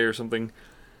hungry that day or something.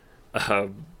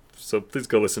 So please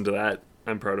go listen to that.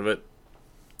 I'm proud of it.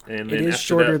 And it is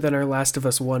shorter than our Last of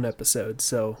Us 1 episode,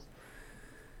 so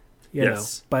you know,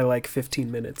 by like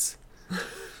 15 minutes.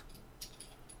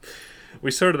 We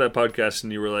started that podcast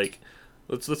and you were like,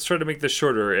 let's try to make this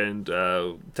shorter, and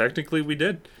technically we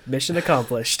did. Mission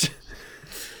accomplished.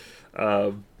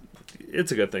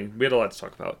 It's a good thing. We had a lot to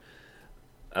talk about.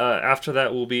 After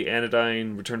that will be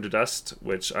Anodyne Return to Dust,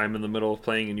 which I'm in the middle of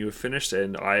playing and you have finished,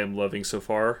 and I am loving so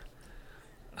far.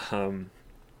 And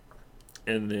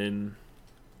then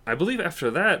I believe after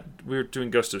that we're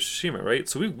doing Ghost of Tsushima, right?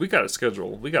 So we got a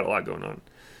schedule. We got a lot going on.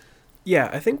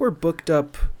 Yeah, I think we're booked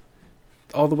up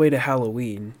all the way to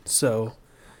Halloween, so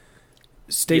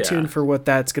stay tuned for what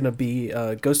that's going to be.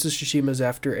 Ghost of Tsushima's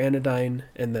after Anodyne,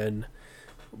 and then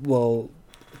we'll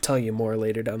tell you more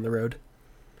later down the road.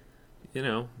 You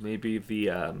know, maybe the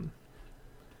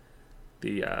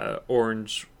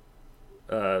orange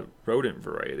rodent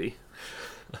variety.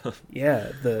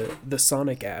 Yeah, the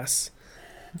Sonic ass.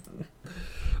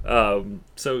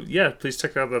 So yeah, please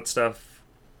check out that stuff.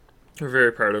 We're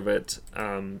very proud of it.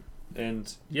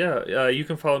 And yeah, you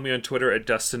can follow me on Twitter at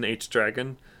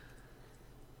DustinHDragon.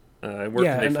 Where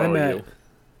can they follow you?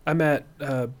 I'm at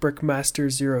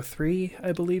Brickmaster03,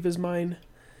 I believe is mine.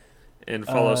 And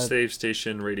follow Save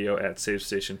Station Radio at Save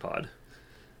Station Pod.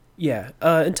 Yeah,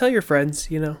 and tell your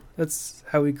friends, you know, that's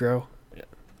how we grow.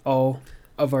 All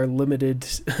of our limited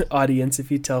audience,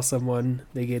 if you tell someone,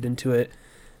 they get into it.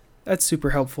 That's super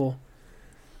helpful.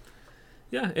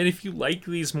 Yeah, and if you like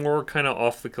these more kind of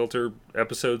off-the-kilter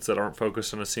episodes that aren't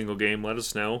focused on a single game, let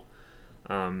us know.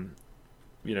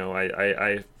 You know, I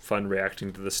have fun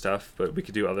reacting to this stuff, but we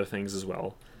could do other things as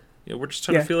well. You know, we're just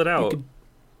trying to feel it out.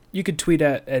 You could tweet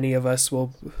at any of us.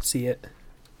 We'll see it.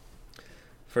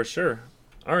 For sure.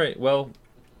 All right, well,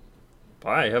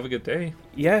 bye. Have a good day.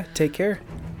 Yeah, take care.